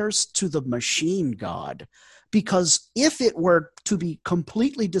prayers to the machine god. Because if it were to be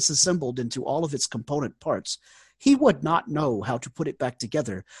completely disassembled into all of its component parts, he would not know how to put it back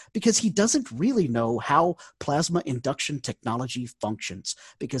together, because he doesn't really know how plasma induction technology functions,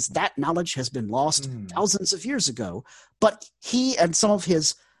 because that knowledge has been lost thousands of years ago. But he and some of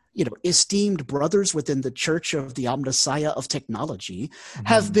his esteemed brothers within the Church of the Omnissiah of Technology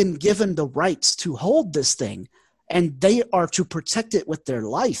have been given the rights to hold this thing. and they are to protect it with their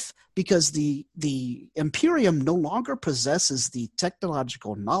life because the Imperium no longer possesses the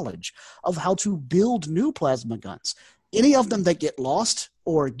technological knowledge of how to build new plasma guns. Any of them that get lost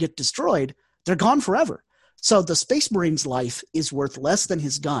or get destroyed, they're gone forever. So the Space Marine's life is worth less than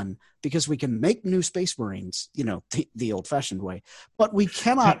his gun because we can make new Space Marines, the old-fashioned way, but we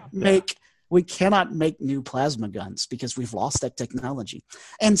cannot make new plasma guns because we've lost that technology.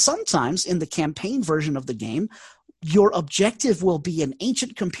 And sometimes in the campaign version of the game, your objective will be an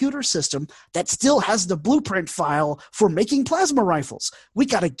ancient computer system that still has the blueprint file for making plasma rifles. We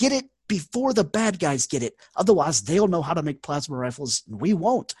got to get it before the bad guys get it. Otherwise, they'll know how to make plasma rifles, and we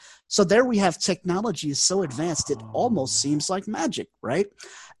won't. So there we have technology is so advanced, it almost seems like magic, right?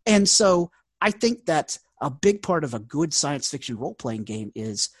 And so I think that a big part of a good science fiction role-playing game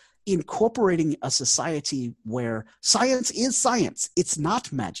is incorporating a society where science is science. It's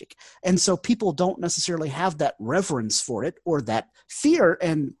not magic. And so people don't necessarily have that reverence for it or that fear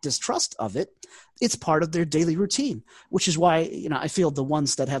and distrust of it. It's part of their daily routine, which is why, I feel the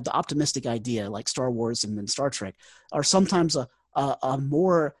ones that have the optimistic idea like Star Wars and Star Trek are sometimes a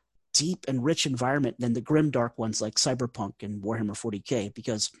more deep and rich environment than the grim dark ones like Cyberpunk and Warhammer 40K,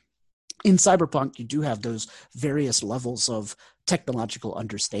 because in Cyberpunk, you do have those various levels of technological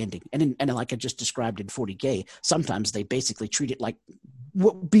understanding. And like I just described in 40K, sometimes they basically treat it like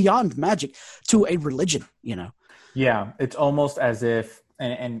beyond magic to a religion, Yeah, it's almost as if,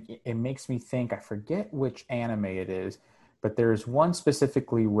 and it makes me think, I forget which anime it is, but there's one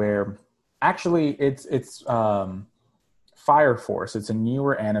specifically where actually it's Fire Force. It's a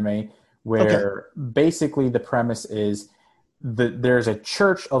newer anime where basically the premise is there's a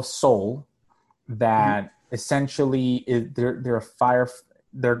church of soul that essentially they're a fire.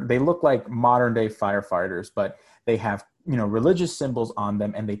 They look like modern day firefighters, but they have religious symbols on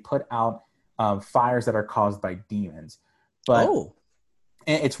them, and they put out fires that are caused by demons. But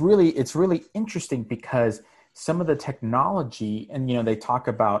it's really interesting because some of the technology, and they talk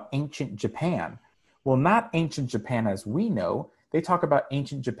about ancient Japan. Well, not ancient Japan as we know. They talk about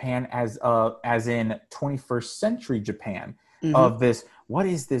ancient Japan as in 21st century Japan. Of this, what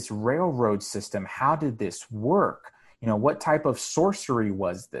is this railroad system? How did this work? What type of sorcery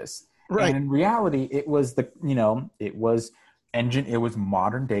was this? Right. And in reality, it was it was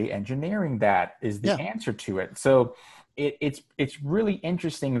modern day engineering that is the answer to it. So it's really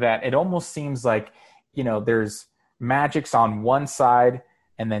interesting that it almost seems like there's magic's on one side,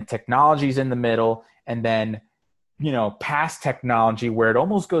 and then technology's in the middle, and then past technology where it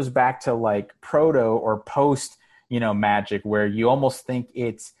almost goes back to like proto or post magic, where you almost think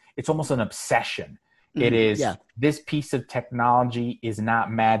it's almost an obsession. It is this piece of technology is not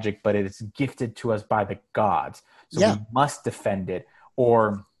magic, but it is gifted to us by the gods. So we must defend it.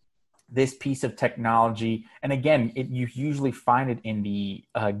 Or this piece of technology, and again, you usually find it in the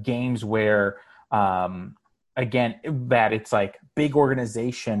games where, again, that it's like big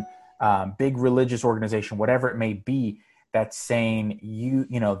organization, big religious organization, whatever it may be, that's saying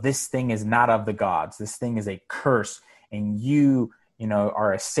this thing is not of the gods. This thing is a curse, and you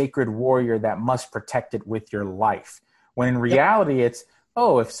are a sacred warrior that must protect it with your life. When in reality, it's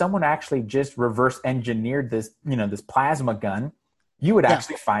if someone actually just reverse engineered this this plasma gun, you would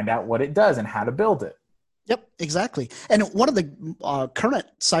actually find out what it does and how to build it. Yep, exactly. And one of the current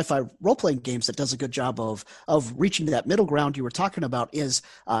sci-fi role-playing games that does a good job of reaching that middle ground you were talking about is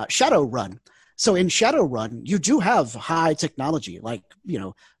Shadowrun. So in Shadowrun, you do have high technology, like,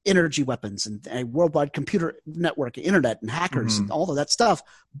 energy weapons and a worldwide computer network, internet, and hackers and all of that stuff.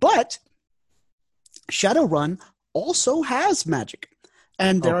 But Shadowrun also has magic.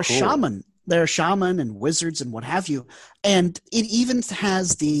 And there are shaman. There are shaman and wizards and what have you. And it even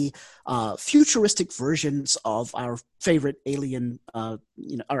has the futuristic versions of our favorite alien,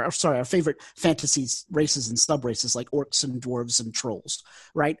 our favorite fantasies, races and sub-races like orcs and dwarves and trolls,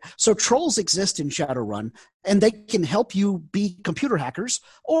 right? So trolls exist in Shadowrun, and they can help you be computer hackers,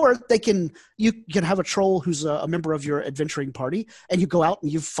 or you can have a troll who's a member of your adventuring party, and you go out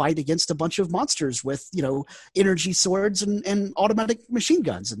and you fight against a bunch of monsters with, energy swords and automatic machine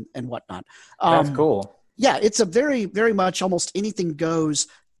guns and whatnot. That's cool. Yeah, it's a very, very much almost anything goes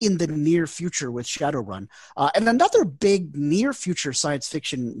in the near future with Shadowrun. And another big near future science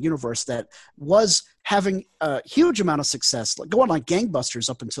fiction universe that was having a huge amount of success, going like gangbusters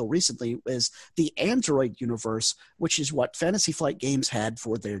up until recently, is the Android universe, which is what Fantasy Flight Games had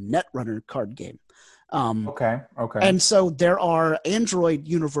for their Netrunner card game. Okay. And so there are Android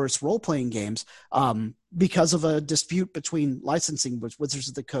universe role-playing games because of a dispute between licensing with Wizards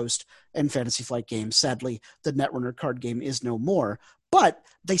of the Coast and Fantasy Flight Games. Sadly, the Netrunner card game is no more. but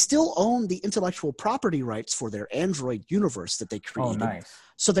they still own the intellectual property rights for their Android universe that they Oh, created. nice.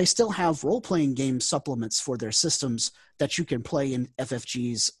 So they still have role-playing game supplements for their systems that you can play in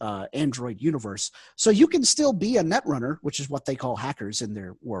FFG's Android universe. So you can still be a netrunner, which is what they call hackers in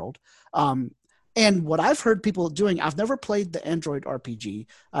their world. And what I've heard people doing, I've never played the Android RPG.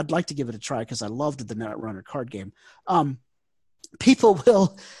 I'd like to give it a try because I loved the Netrunner card game. People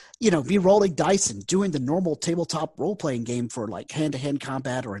will, be rolling dice and doing the normal tabletop role-playing game for like hand-to-hand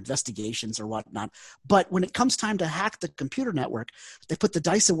combat or investigations or whatnot. But when it comes time to hack the computer network, they put the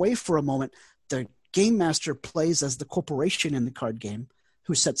dice away for a moment. The game master plays as the corporation in the card game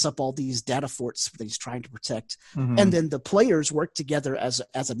who sets up all these data forts that he's trying to protect. And then the players work together as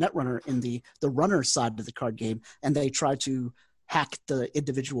a netrunner in the runner side of the card game, and they try to hack the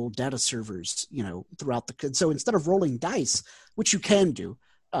individual data servers, throughout so instead of rolling dice, which you can do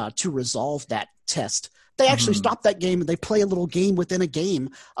to resolve that test, they actually stop that game and they play a little game within a game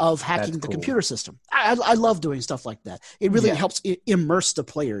of hacking the computer system. I love doing stuff like that. It really helps immerse the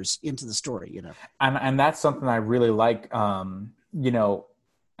players into the story, And that's something I really like. And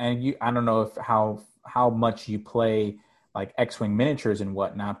I don't know if how much you play like X-Wing miniatures and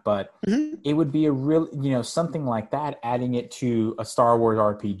whatnot, but it would be a real, something like that, adding it to a Star Wars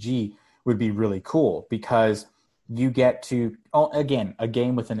RPG would be really cool because you get to, again, a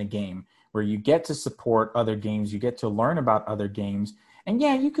game within a game where you get to support other games, you get to learn about other games. And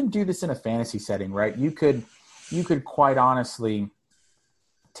yeah, you can do this in a fantasy setting, right? You could quite honestly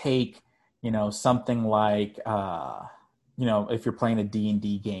take, something like, if you're playing a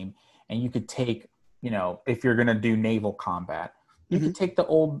D&D game, and you could take, if you're going to do naval combat, you could take the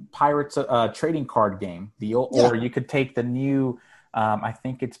old Pirates trading card game, or you could take the new, I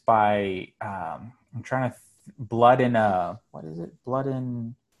think it's by, I'm trying to, Blood and what is it? Blood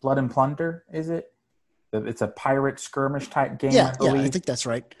and Plunder, is it? It's a pirate skirmish type game, I believe. Yeah, I think that's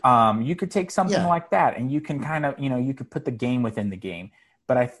right. You could take something like that, and you can kind of, you could put the game within the game.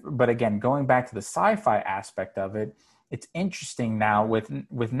 But again, going back to the sci-fi aspect of it, it's interesting now with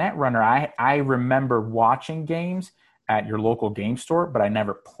Netrunner. I remember watching games at your local game store, but I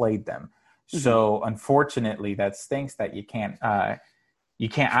never played them. So unfortunately, that stinks that you can't. I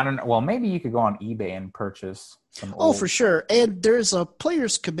don't know. Well, maybe you could go on eBay and purchase some. Oh, for sure. And there's a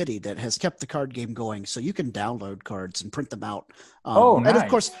players committee that has kept the card game going, so you can download cards and print them out. Nice. And of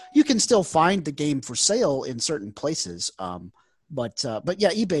course, you can still find the game for sale in certain places. But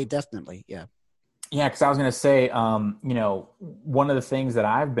yeah, eBay definitely. Yeah. Yeah, because I was going to say, one of the things that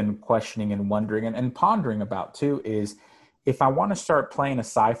I've been questioning and wondering and pondering about too is if I want to start playing a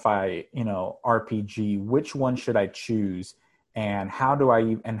sci-fi, RPG, which one should I choose? And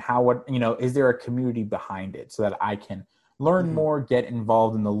is there a community behind it so that I can learn more, get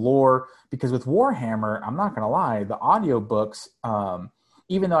involved in the lore? Because with Warhammer, I'm not going to lie, the audiobooks,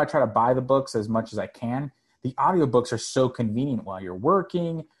 even though I try to buy the books as much as I can, the audiobooks are so convenient while you're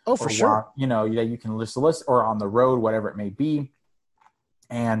working. Oh, for sure. You can listen or on the road, whatever it may be.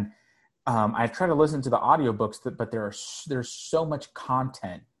 And I try to listen to the audiobooks, but there's so much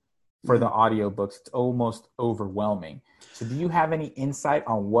content for the audiobooks. It's almost overwhelming. So do you have any insight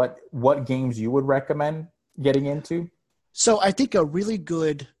on what games you would recommend getting into? So I think a really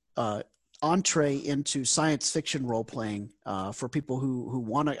good entree into science fiction role playing for people who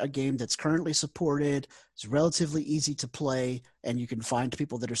want a game that's currently supported, is relatively easy to play, and you can find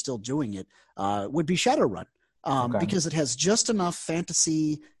people that are still doing it, would be Shadowrun. Because it has just enough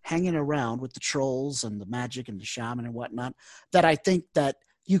fantasy hanging around with the trolls and the magic and the shaman and whatnot that I think that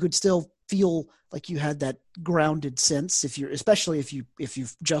you could still feel like you had that grounded sense especially if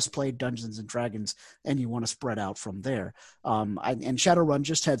you've just played Dungeons and Dragons and you want to spread out from there. And Shadowrun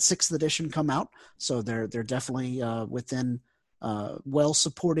just had 6th edition come out, so they're definitely within well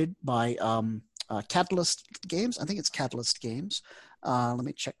supported by Catalyst Games. I think it's Catalyst Games. Let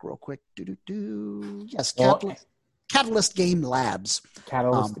me check real quick. Yes, Catalyst Game Labs.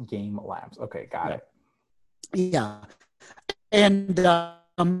 Catalyst Game Labs. Okay, got it. Yeah, and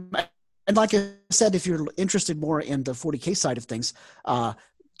like I said, if you're interested more in the 40K side of things,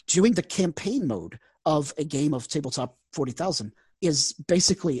 doing the campaign mode of a game of Tabletop 40,000 is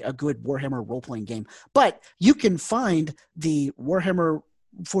basically a good Warhammer role-playing game. But you can find the Warhammer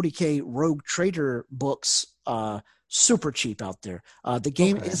 40K Rogue Trader books super cheap out there. The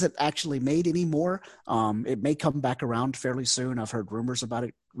game isn't actually made anymore. It may come back around fairly soon. I've heard rumors about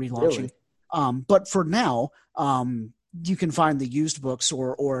it relaunching. Really? But for now, you can find the used books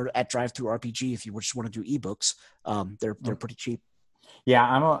or at Drive-Thru RPG if you just want to do ebooks. They're pretty cheap. Yeah,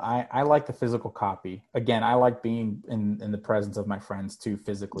 I like the physical copy. Again, I like being in the presence of my friends too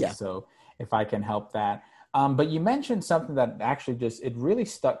physically. Yeah. So if I can help that. But you mentioned something that actually it really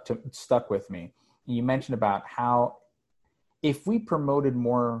stuck with me. You mentioned about how if we promoted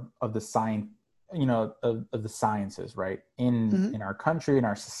more of the science, of the sciences, right, Mm-hmm. in our country, in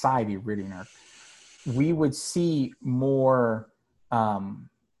our society, really, we would see more, kind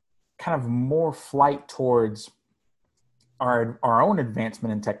of more flight towards our own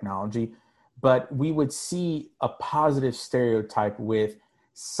advancement in technology, but we would see a positive stereotype with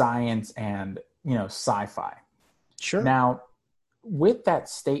science and sci-fi. Sure. Now, with that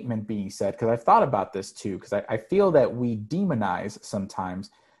statement being said, because I've thought about this too, because I feel that we demonize sometimes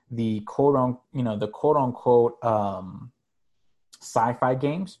the quote unquote sci-fi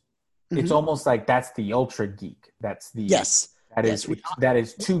games. It's Mm-hmm. almost like that's the ultra geek. Yes. That Yes. is that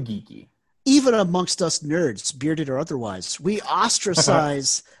is too geeky. Even amongst us nerds, bearded or otherwise, we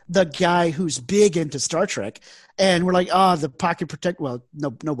ostracize the guy who's big into Star Trek, and we're like, oh, the pocket protect. Well,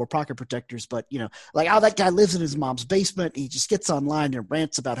 no more pocket protectors, but like, oh, that guy lives in his mom's basement. He just gets online and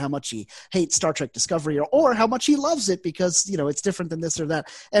rants about how much he hates Star Trek Discovery, or how much he loves it because it's different than this or that.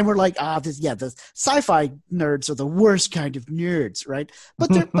 And we're like, the sci-fi nerds are the worst kind of nerds, right?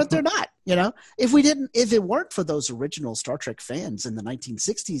 But they're not. If it weren't for those original Star Trek fans in the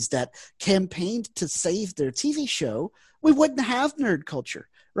 1960s that campaigned to save their TV show, we wouldn't have nerd culture,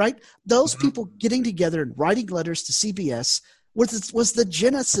 right? Those people getting together and writing letters to CBS was the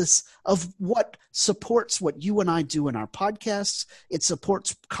genesis of what supports what you and I do in our podcasts. It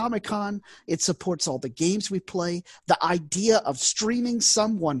supports Comic-Con. It supports all the games we play. The idea of streaming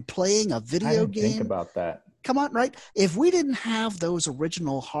someone playing a video I didn't game. think about that. Come on, right? If we didn't have those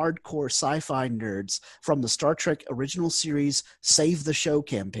original hardcore sci-fi nerds from the Star Trek original series Save the Show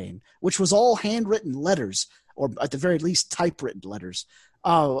campaign, which was all handwritten letters, or at the very least typewritten letters,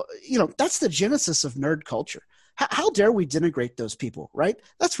 that's the genesis of nerd culture. How dare we denigrate those people, right?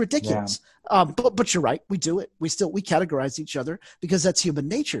 That's ridiculous. Yeah. But you're right. We do it. We categorize each other because that's human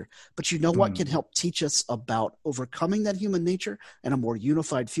nature. But you know what can help teach us about overcoming that human nature and a more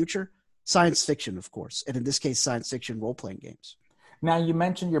unified future? Science fiction, of course, and in this case, science fiction role-playing games. Now you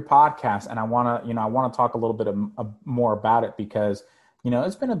mentioned your podcast, and I want to talk a little bit more about it because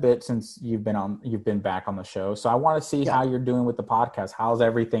it's been a bit since you've been back on the show, so I want to see how you're doing with the podcast. How's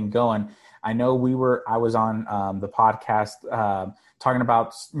everything going? I know I was on the podcast talking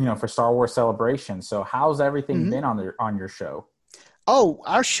about for Star Wars Celebration. So how's everything been on your show? Oh,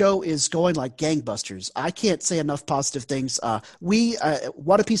 our show is going like gangbusters. I can't say enough positive things.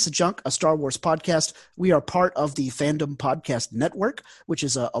 What a Piece of Junk, a Star Wars podcast. We are part of the Fandom Podcast Network, which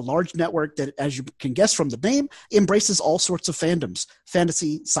is a large network that, as you can guess from the name, embraces all sorts of fandoms: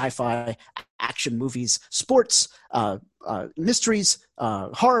 fantasy, sci-fi, action movies, sports, mysteries,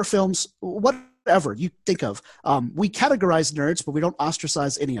 horror films, whatever you think of. We categorize nerds, but we don't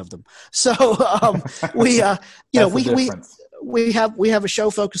ostracize any of them. So we we have a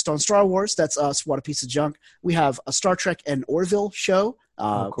show focused on Star Wars. That's us. What a Piece of Junk. We have a Star Trek and Orville show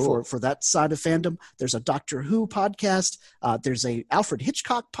cool. for that side of fandom. There's a Doctor Who podcast. There's a Alfred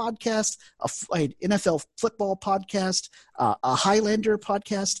Hitchcock podcast, an NFL football podcast, a Highlander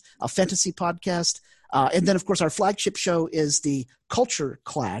podcast, a fantasy podcast. And then, of course, our flagship show is the Culture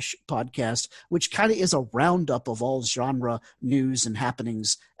Clash podcast, which kind of is a roundup of all genre news and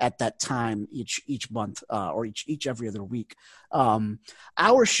happenings at that time each month or each every other week.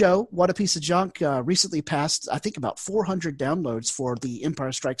 Our show, What a Piece of Junk, recently passed, I think, about 400 downloads for the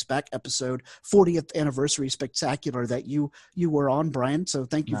Empire Strikes Back episode 40th anniversary spectacular that you were on, Brian. So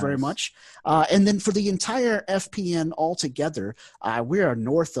thank you very much. And then for the entire FPN altogether, we are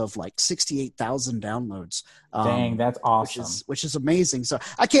north of like 68,000 downloads. Dang, that's awesome. Which is amazing. So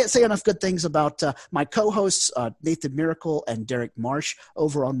I can't say enough good things about my co-hosts, Nathan Miracle and Derek Marsh,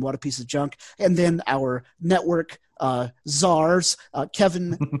 over on What a Piece of Junk. And then our network czars,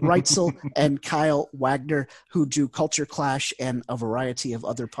 Kevin Reitzel and Kyle Wagner, who do Culture Clash and a variety of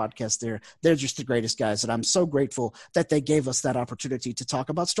other podcasts there. They're just the greatest guys. And I'm so grateful that they gave us that opportunity to talk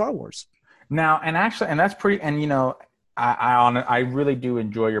about Star Wars. Now, and that's pretty, and I really do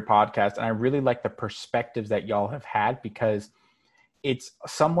enjoy your podcast, and I really like the perspectives that y'all have had, because it's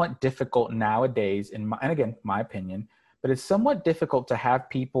somewhat difficult nowadays, and again, my opinion, but it's somewhat difficult to have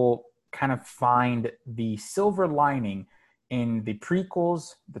people kind of find the silver lining in the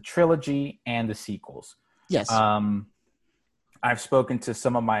prequels, the trilogy, and the sequels. Yes. I've spoken to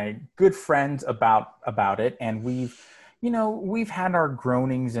some of my good friends about it, and we've had our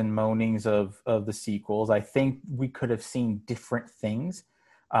groanings and moanings of the sequels. I think we could have seen different things.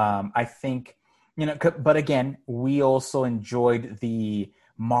 I think, but again, we also enjoyed the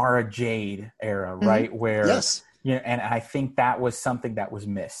Mara Jade era, right? Where, yes. and I think that was something that was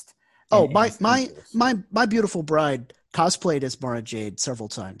missed. Oh, in sequels. my beautiful bride cosplayed as Mara Jade several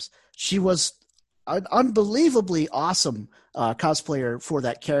times. She was an unbelievably awesome cosplayer for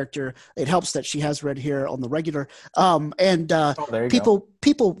that character. It helps that she has red hair on the regular. And Oh, there you go.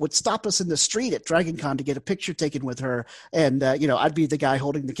 people would stop us in the street at Dragon Con to get a picture taken with her, and I'd be the guy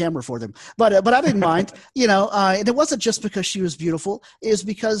holding the camera for them. But I didn't mind, and it wasn't just because she was beautiful. It was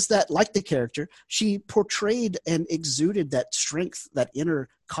because that, like the character, she portrayed and exuded that strength, that inner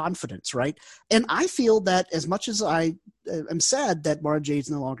confidence, right? And I feel that as much as I am sad that Mara Jade's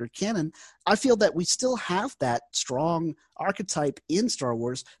no longer canon, I feel that we still have that strong archetype in Star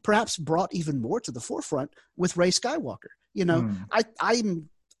Wars, perhaps brought even more to the forefront with Rey Skywalker. Hmm.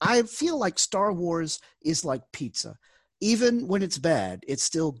 I feel like Star Wars is like pizza. Even when it's bad, it's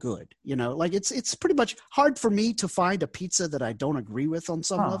still good. Like it's pretty much hard for me to find a pizza that I don't agree with on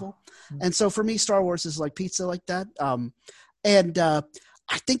some Huh. level. And so for me, Star Wars is like pizza like that. And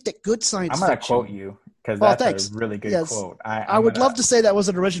I think that good I'm science gonna quote fiction. you because Well, that's a thanks. really good Yes, quote. I I'm would gonna love to say that was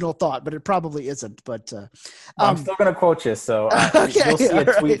an original thought, but it probably isn't. But I'm um, still gonna quote you, so you'll okay, see a all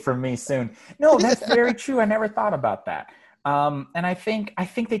tweet right. from me soon. No, that's very true. I never thought about that. And I think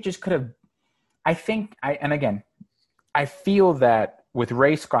they just could have. And again, I feel that with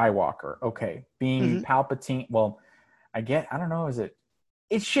Rey Skywalker, okay, being Mhm. Palpatine. Well, I don't know. Is it?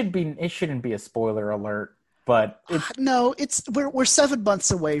 It should be. It shouldn't be a spoiler alert, but it. No, we're 7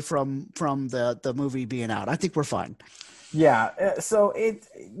 months away from the movie being out. I think we're fine. Yeah. So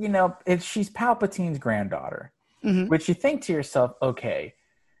she's Palpatine's granddaughter, Hmm. which you think to yourself, okay,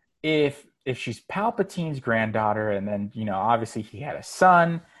 if she's Palpatine's granddaughter, and then obviously he had a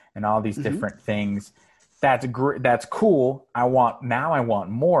son and all these Hmm. different things, that's great. That's cool. I want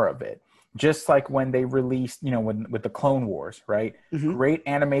more of it. Just like when they released, with the Clone Wars, right? Hmm. Great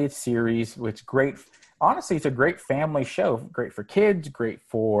animated series, which great. Honestly, it's a great family show. Great for kids. Great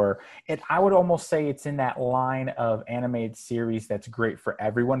for it. I would almost say it's in that line of animated series that's great for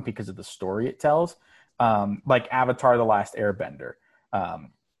everyone because of the story it tells. Like Avatar: The Last Airbender.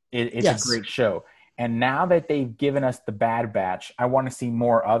 Um, it's a Yes. great show. And now that they've given us the Bad Batch, I want to see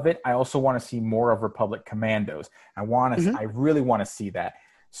more of it. I also want to see more of Republic Commandos. I Hmm. really want to see that.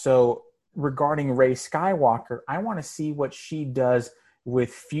 So regarding Rey Skywalker, I want to see what she does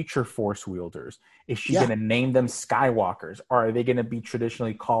with future Force wielders. Is she going Yeah. to name them Skywalkers, or are they going to be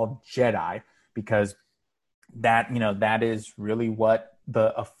traditionally called Jedi? Because that is really what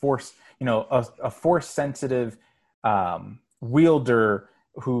a force a force sensitive wielder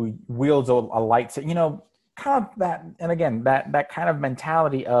who wields a lightsaber, kind of that. And again, that kind of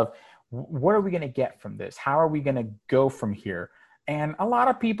mentality of what are we going to get from this? How are we going to go from here? And a lot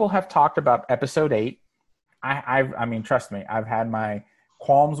of people have talked about episode 8. I mean, trust me, I've had my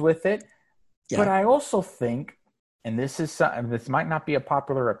qualms with it, but Yeah. I also think, and this might not be a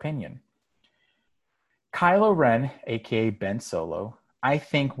popular opinion, Kylo Ren, aka Ben Solo, I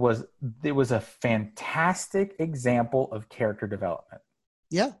think was a fantastic example of character development.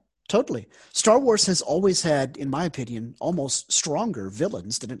 Yeah. Totally. Star Wars has always had, in my opinion, almost stronger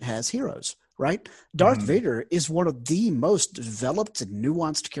villains than it has heroes. Right? Darth Mm-hmm. Vader is one of the most developed and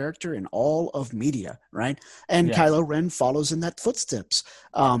nuanced character in all of media, right? And Yes, Kylo Ren follows in that footsteps.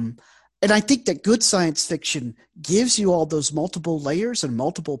 Um, and I think that good science fiction gives you all those multiple layers and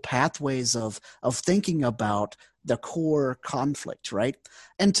multiple pathways of thinking about the core conflict, right?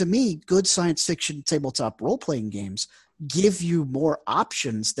 And to me, good science fiction tabletop role playing games give you more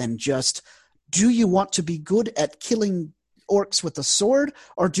options than just, do you want to be good at killing orcs with a sword,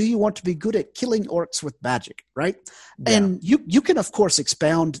 or do you want to be good at killing orcs with magic, right? yeah, And you can of course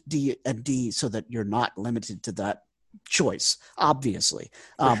expound D&D so that you're not limited to that choice, obviously.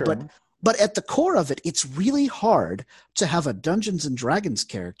 for But sure. at the core of it, it's really hard to have a Dungeons and Dragons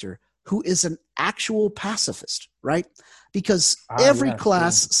character who is an actual pacifist, right? Because Ah, every yes, true.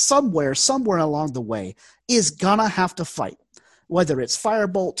 class somewhere along the way is gonna have to fight, whether it's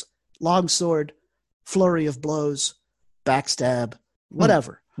firebolt, longsword, flurry of blows, backstab,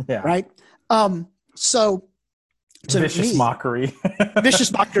 whatever, Yeah, right? So to vicious me, mockery.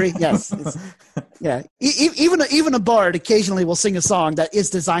 vicious mockery, yes, yeah. Even a bard occasionally will sing a song that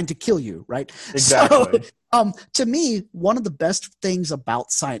is designed to kill you, right? So, Exactly. to me, one of the best things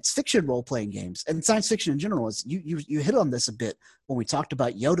about science fiction role playing games and science fiction in general is you hit on this a bit when we talked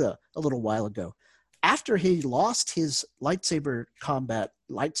about Yoda a little while ago. After he lost his lightsaber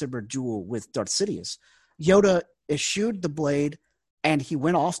duel with Darth Sidious, Yoda eschewed the blade and he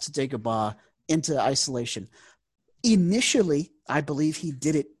went off to Dagobah into isolation. Initially, I believe he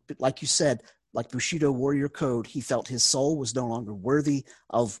did it, like you said, like Bushido warrior code. He felt his soul was no longer worthy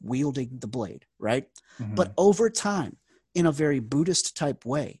of wielding the blade, right? Hmm. But over time, in a very Buddhist type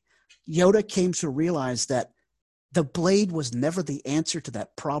way, Yoda came to realize that the blade was never the answer to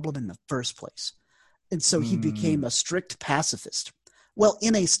that problem in the first place. And so he became a strict pacifist. Well,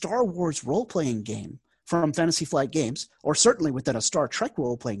 in a Star Wars role-playing game from Fantasy Flight Games, or certainly within a Star Trek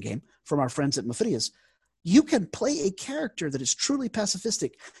role-playing game from our friends at Mephidius, you can play a character that is truly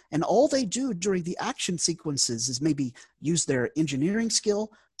pacifistic, and all they do during the action sequences is maybe use their engineering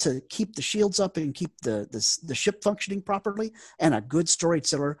skill to keep the shields up and keep the ship functioning properly. And a good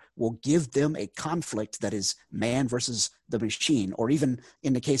storyteller will give them a conflict that is man versus the machine, or even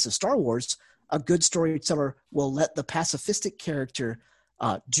in the case of Star Wars, a good storyteller will let the pacifistic character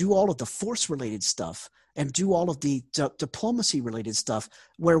do all of the force-related stuff and do all of the diplomacy-related stuff,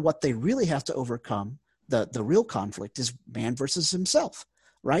 where what they really have to overcome, the real conflict, is man versus himself,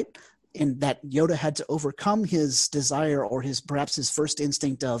 right? And that Yoda had to overcome his desire, or perhaps his first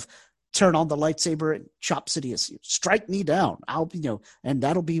instinct of turn on the lightsaber and chop Sidious, strike me down. And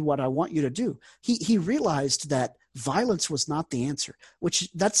that'll be what I want you to do. He realized that violence was not the answer, which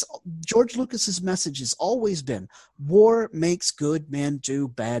that's George Lucas's message has always been: war makes good men do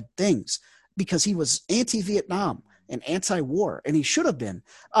bad things, because he was anti-Vietnam and anti-war, and he should have been.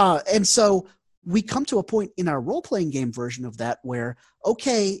 And so we come to a point in our role-playing game version of that where,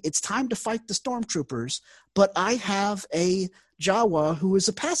 okay, it's time to fight the stormtroopers, but I have a Jawa who is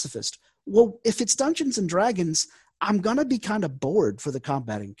a pacifist. Well, if it's Dungeons and Dragons, I'm going to be kind of bored for the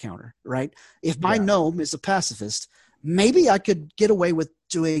combat encounter, right? If my gnome is a pacifist, maybe I could get away with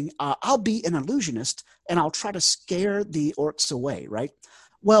doing, I'll be an illusionist and I'll try to scare the orcs away, right?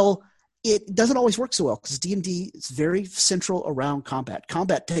 Well, it doesn't always work so well, because D&D is very central around combat.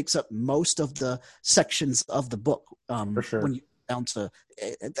 Combat takes up most of the sections of the book. For sure. When you down to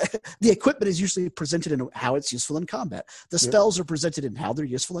the equipment is usually presented in how it's useful in combat. The spells are presented in how they're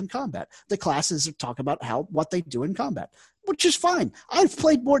useful in combat. The classes talk about what they do in combat, which is fine. I've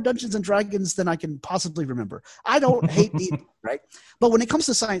played more Dungeons and Dragons than I can possibly remember. I don't hate D&D, right? But when it comes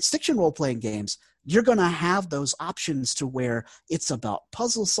to science fiction role-playing games, you're going to have those options to where it's about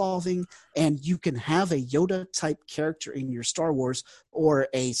puzzle solving, and you can have a Yoda type character in your Star Wars or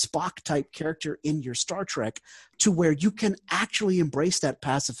a Spock type character in your Star Trek, to where you can actually embrace that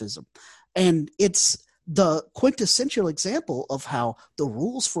pacifism. And it's the quintessential example of how the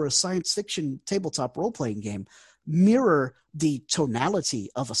rules for a science fiction tabletop role-playing game mirror the tonality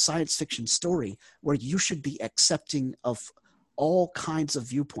of a science fiction story, where you should be accepting of all kinds of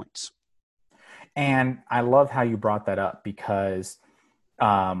viewpoints. And I love how you brought that up, because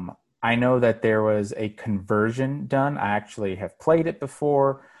I know that there was a conversion done. I actually have played it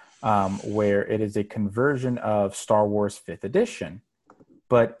before, where it is a conversion of Star Wars 5th edition,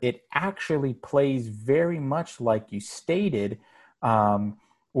 but it actually plays very much like you stated,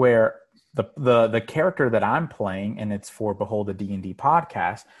 where the character that I'm playing, and it's for Behold a D&D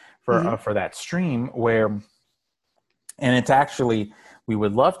podcast for that stream, and it's actually, we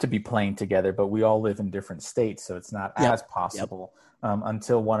would love to be playing together, but we all live in different states, so it's not as possible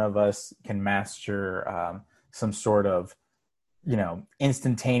until one of us can master some sort of,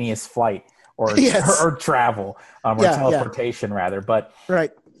 instantaneous flight or travel or teleportation rather. But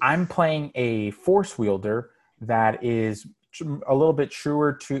I'm playing a force wielder that is a little bit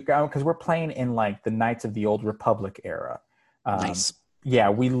truer to, because we're playing in like the Knights of the Old Republic era. Nice. Yeah,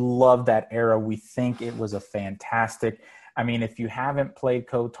 we love that era. We think it was a fantastic. I mean, if you haven't played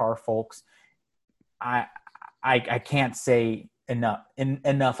KOTOR, folks, I can't say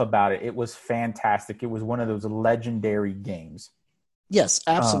enough about it. It was fantastic. It was one of those legendary games. Yes,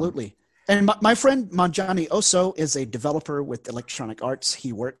 absolutely. And my friend Manjani Oso is a developer with Electronic Arts.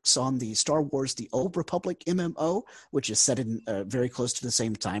 He works on the Star Wars The Old Republic MMO, which is set in very close to the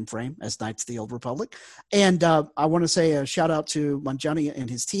same time frame as Knights of the Old Republic. And I want to say a shout out to Manjani and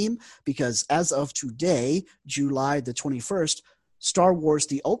his team, because as of today, July the 21st, Star Wars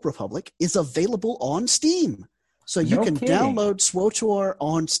The Old Republic is available on Steam. So you can download SWOTOR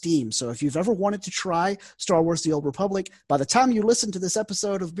on Steam. So if you've ever wanted to try Star Wars The Old Republic, by the time you listen to this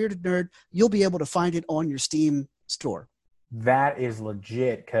episode of Bearded Nerd, you'll be able to find it on your Steam store. That is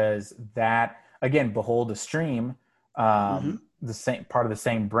legit, because that, again, Behold a Stream, the same part of the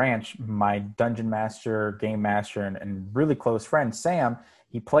same branch, my Dungeon Master, Game Master, and really close friend, Sam,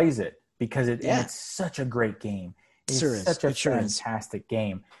 he plays it because and it's such a great game. It's such a fantastic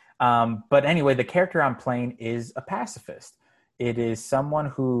game. But anyway, the character I'm playing is a pacifist. It is someone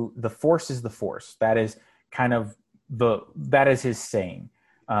who the Force is the Force. That is kind of that is his saying.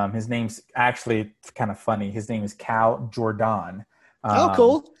 His name's actually kind of funny. His name is Cal Jordan. Oh,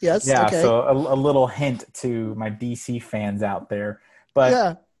 cool. Yes. Yeah. Okay. So a little hint to my DC fans out there,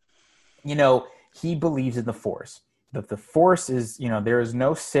 but he believes in the Force. that the Force is, there is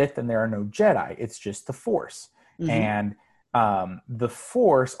no Sith and there are no Jedi. It's just the Force. Mm-hmm. And the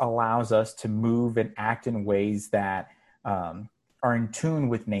Force allows us to move and act in ways that are in tune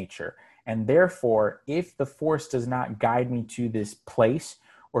with nature. And therefore, if the Force does not guide me to this place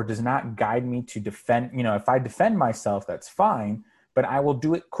or does not guide me to defend, if I defend myself, that's fine, but I will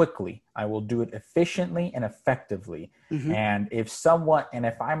do it quickly. I will do it efficiently and effectively. Mm-hmm. And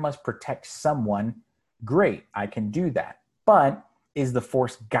if I must protect someone, great, I can do that. But is the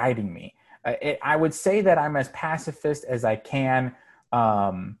Force guiding me? I would say that I'm as pacifist as I can,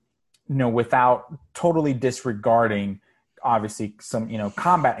 without totally disregarding, obviously, some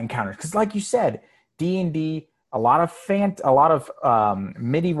combat encounters. Because, like you said, D&D, a lot of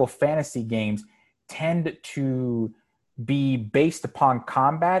medieval fantasy games tend to be based upon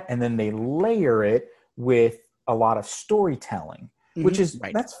combat, and then they layer it with a lot of storytelling, which is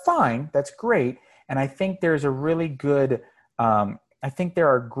that's fine, that's great, and I think there's a really good. I think there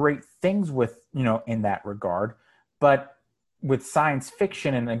are great things with in that regard, but with science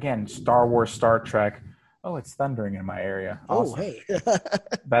fiction and again Star Wars, Star Trek. Oh, it's thundering in my area. Awesome. Oh, hey.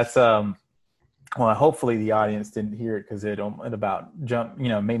 That's well, hopefully the audience didn't hear it because it about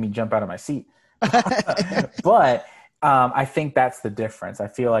made me jump out of my seat. But I think that's the difference. I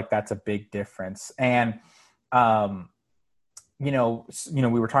feel like that's a big difference. And we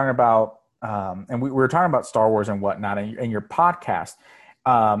were talking about and we were talking about Star Wars and whatnot in your podcast.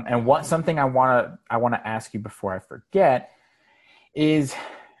 And something I want to ask you before I forget is,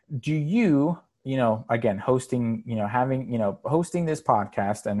 do you again, hosting, hosting this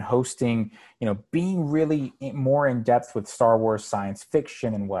podcast and hosting, being really more in depth with Star Wars science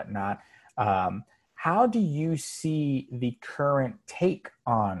fiction and whatnot. How do you see the current take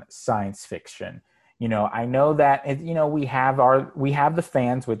on science fiction? I know that, we have the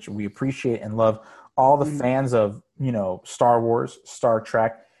fans, which we appreciate and love, all the fans of, Star Wars, Star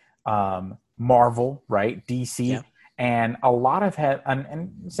Trek, Marvel, right? DC. Yeah. And a lot of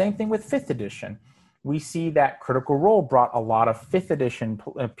and same thing with 5th edition. We see that Critical Role brought a lot of 5th edition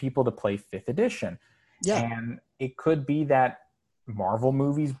people to play 5th edition. Yeah. And it could be that Marvel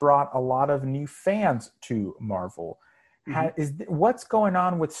movies brought a lot of new fans to Marvel. What's going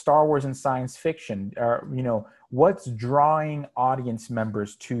on with Star Wars and science fiction? What's drawing audience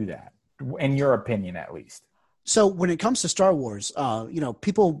members to that, in your opinion, at least? So when it comes to Star Wars,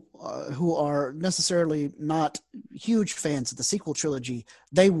 people who are necessarily not huge fans of the sequel trilogy,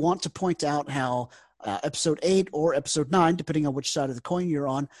 they want to point out how Episode 8 or Episode 9, depending on which side of the coin you're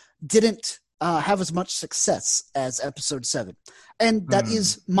on, didn't have as much success as Episode 7. And that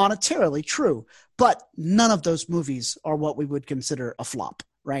is monetarily true, but none of those movies are what we would consider a flop.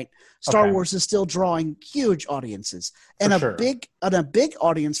 Right, Star Wars is still drawing huge audiences, and a big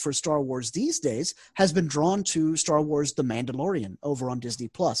audience for Star Wars these days has been drawn to Star Wars: The Mandalorian over on Disney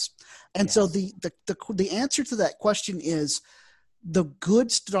Plus. And so the answer to that question is the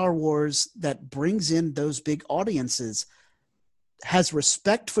good Star Wars that brings in those big audiences has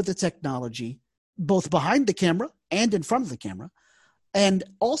respect for the technology, both behind the camera and in front of the camera, and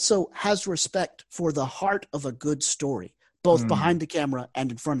also has respect for the heart of a good story, both behind the camera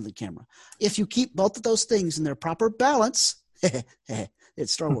and in front of the camera. If you keep both of those things in their proper balance,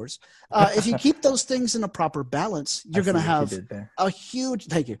 it's Star Wars. If you keep those things in a proper balance, you're going to have a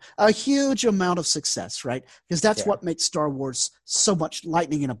huge amount of success, right? Because that's what makes Star Wars so much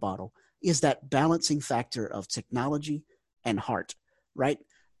lightning in a bottle, is that balancing factor of technology and heart, right?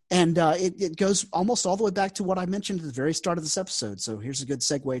 And it goes almost all the way back to what I mentioned at the very start of this episode. So here's a good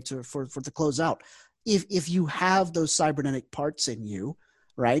segue for the close out. If you have those cybernetic parts in you,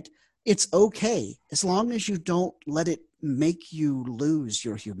 right, it's okay as long as you don't let it make you lose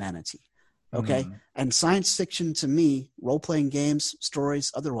your humanity, okay? And science fiction, to me, role-playing games,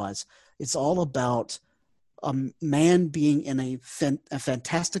 stories, otherwise, it's all about a man being in a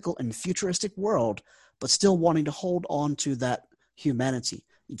fantastical and futuristic world, but still wanting to hold on to that humanity.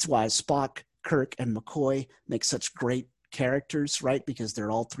 It's why Spock, Kirk, and McCoy make such great characters, right? Because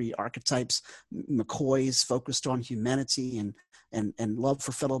they're all three archetypes. McCoy is focused on humanity and love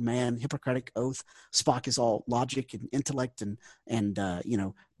for fellow man, Hippocratic oath. Spock is all logic and intellect and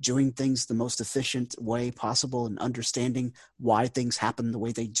doing things the most efficient way possible and understanding why things happen the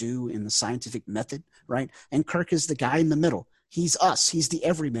way they do in the scientific method, right? And Kirk is the guy in the middle. He's us. He's the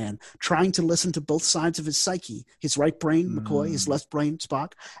everyman, trying to listen to both sides of his psyche. His right brain, McCoy, his left brain,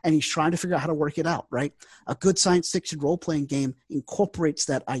 Spock, and he's trying to figure out how to work it out, right? A good science fiction role-playing game incorporates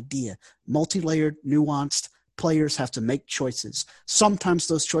that idea. Multi-layered, nuanced, players have to make choices. Sometimes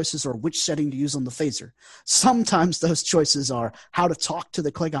those choices are which setting to use on the phaser. Sometimes those choices are how to talk to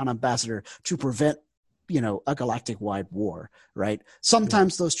the Klingon ambassador to prevent a galactic-wide war, right?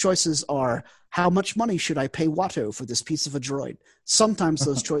 Sometimes those choices are, how much money should I pay Watto for this piece of a droid? Sometimes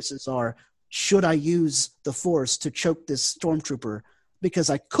those choices are, should I use the Force to choke this stormtrooper? Because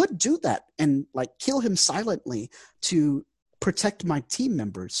I could do that and like kill him silently to protect my team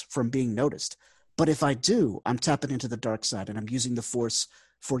members from being noticed. But if I do, I'm tapping into the dark side and I'm using the Force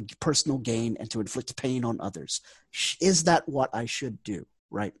for personal gain and to inflict pain on others. Is that what I should do?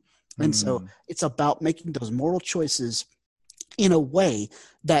 Right. And so it's about making those moral choices in a way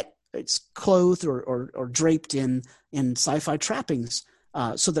that it's clothed or draped in sci-fi trappings,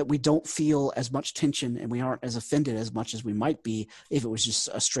 so that we don't feel as much tension and we aren't as offended as much as we might be if it was just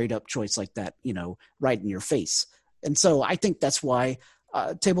a straight up choice like that, right in your face. And so I think that's why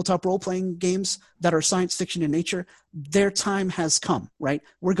tabletop role-playing games that are science fiction in nature, their time has come, right?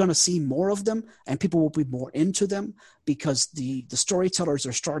 We're going to see more of them and people will be more into them because the storytellers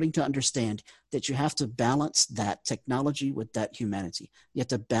are starting to understand that you have to balance that technology with that humanity. You have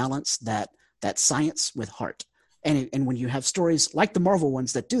to balance that science with heart. And when you have stories like the Marvel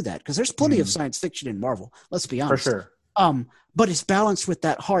ones that do that, because there's plenty of science fiction in Marvel, let's be honest. For sure. But it's balanced with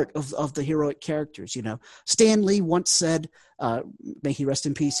that heart of the heroic characters. Stan Lee once said, may he rest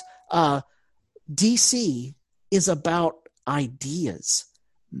in peace, DC is about ideas.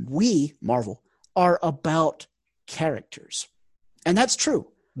 We, Marvel, are about characters. And that's true.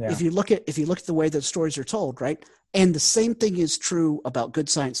 Yeah. If you look at the way that stories are told, right? And the same thing is true about good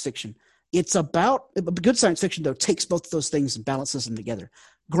science fiction. It's about good science fiction, though, takes both of those things and balances them together.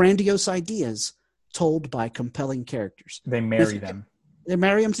 Grandiose ideas told by compelling characters. They marry them. They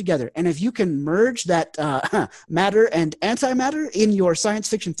marry them together. And if you can merge that matter and antimatter in your science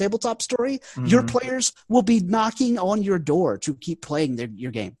fiction tabletop story, your players will be knocking on your door to keep playing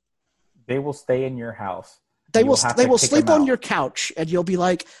your game. They will stay in your house. They will sleep on your couch, and you'll be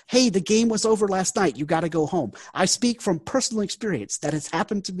like, hey, the game was over last night. You got to go home. I speak from personal experience. That has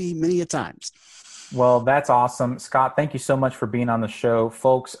happened to me many a times. Well, that's awesome. Scott, thank you so much for being on the show.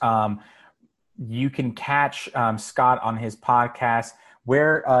 Folks, you can catch Scott on his podcast.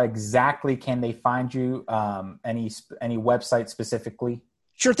 Where exactly can they find you? Any website specifically?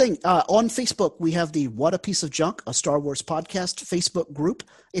 Sure thing. On Facebook, we have the What a Piece of Junk, a Star Wars podcast Facebook group.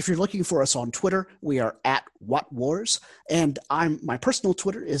 If you're looking for us on Twitter, we are at What Wars. And my personal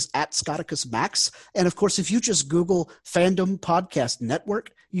Twitter is at ScotticusMax. And of course, if you just Google Fandom Podcast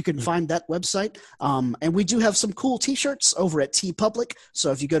Network, you can find that website. And we do have some cool t-shirts over at TeePublic.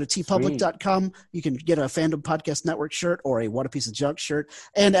 So if you go to teepublic.com, you can get a Fandom Podcast Network shirt or a What a Piece of Junk shirt.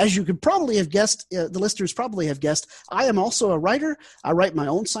 And as you could probably have guessed, the listeners probably have guessed, I am also a writer. I write my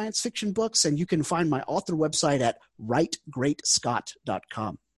own science fiction books, and you can find my author website at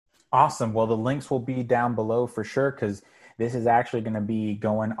writegreatscott.com. Awesome. Well, the links will be down below for sure, because this is actually going to be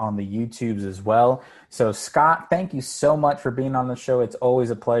going on the YouTubes as well. So, Scott, thank you so much for being on the show. It's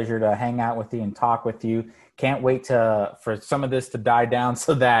always a pleasure to hang out with you and talk with you. Can't wait for some of this to die down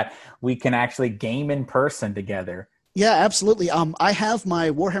so that we can actually game in person together. Yeah, absolutely. I have my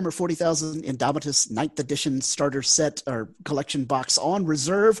Warhammer 40,000 Indomitus 9th Edition starter set or collection box on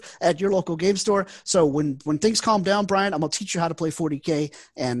reserve at your local game store. So when things calm down, Brian, I'm going to teach you how to play 40K,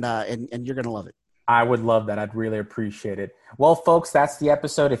 and you're going to love it. I would love that. I'd really appreciate it. Well, folks, that's the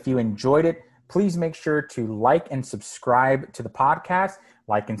episode. If you enjoyed it, please make sure to like and subscribe to the podcast,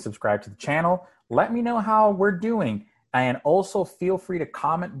 like and subscribe to the channel. Let me know how we're doing. And also feel free to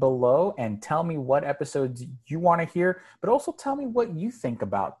comment below and tell me what episodes you want to hear, but also tell me what you think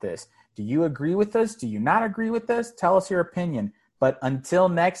about this. Do you agree with us? Do you not agree with us? Tell us your opinion. But until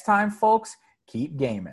next time, folks, keep gaming.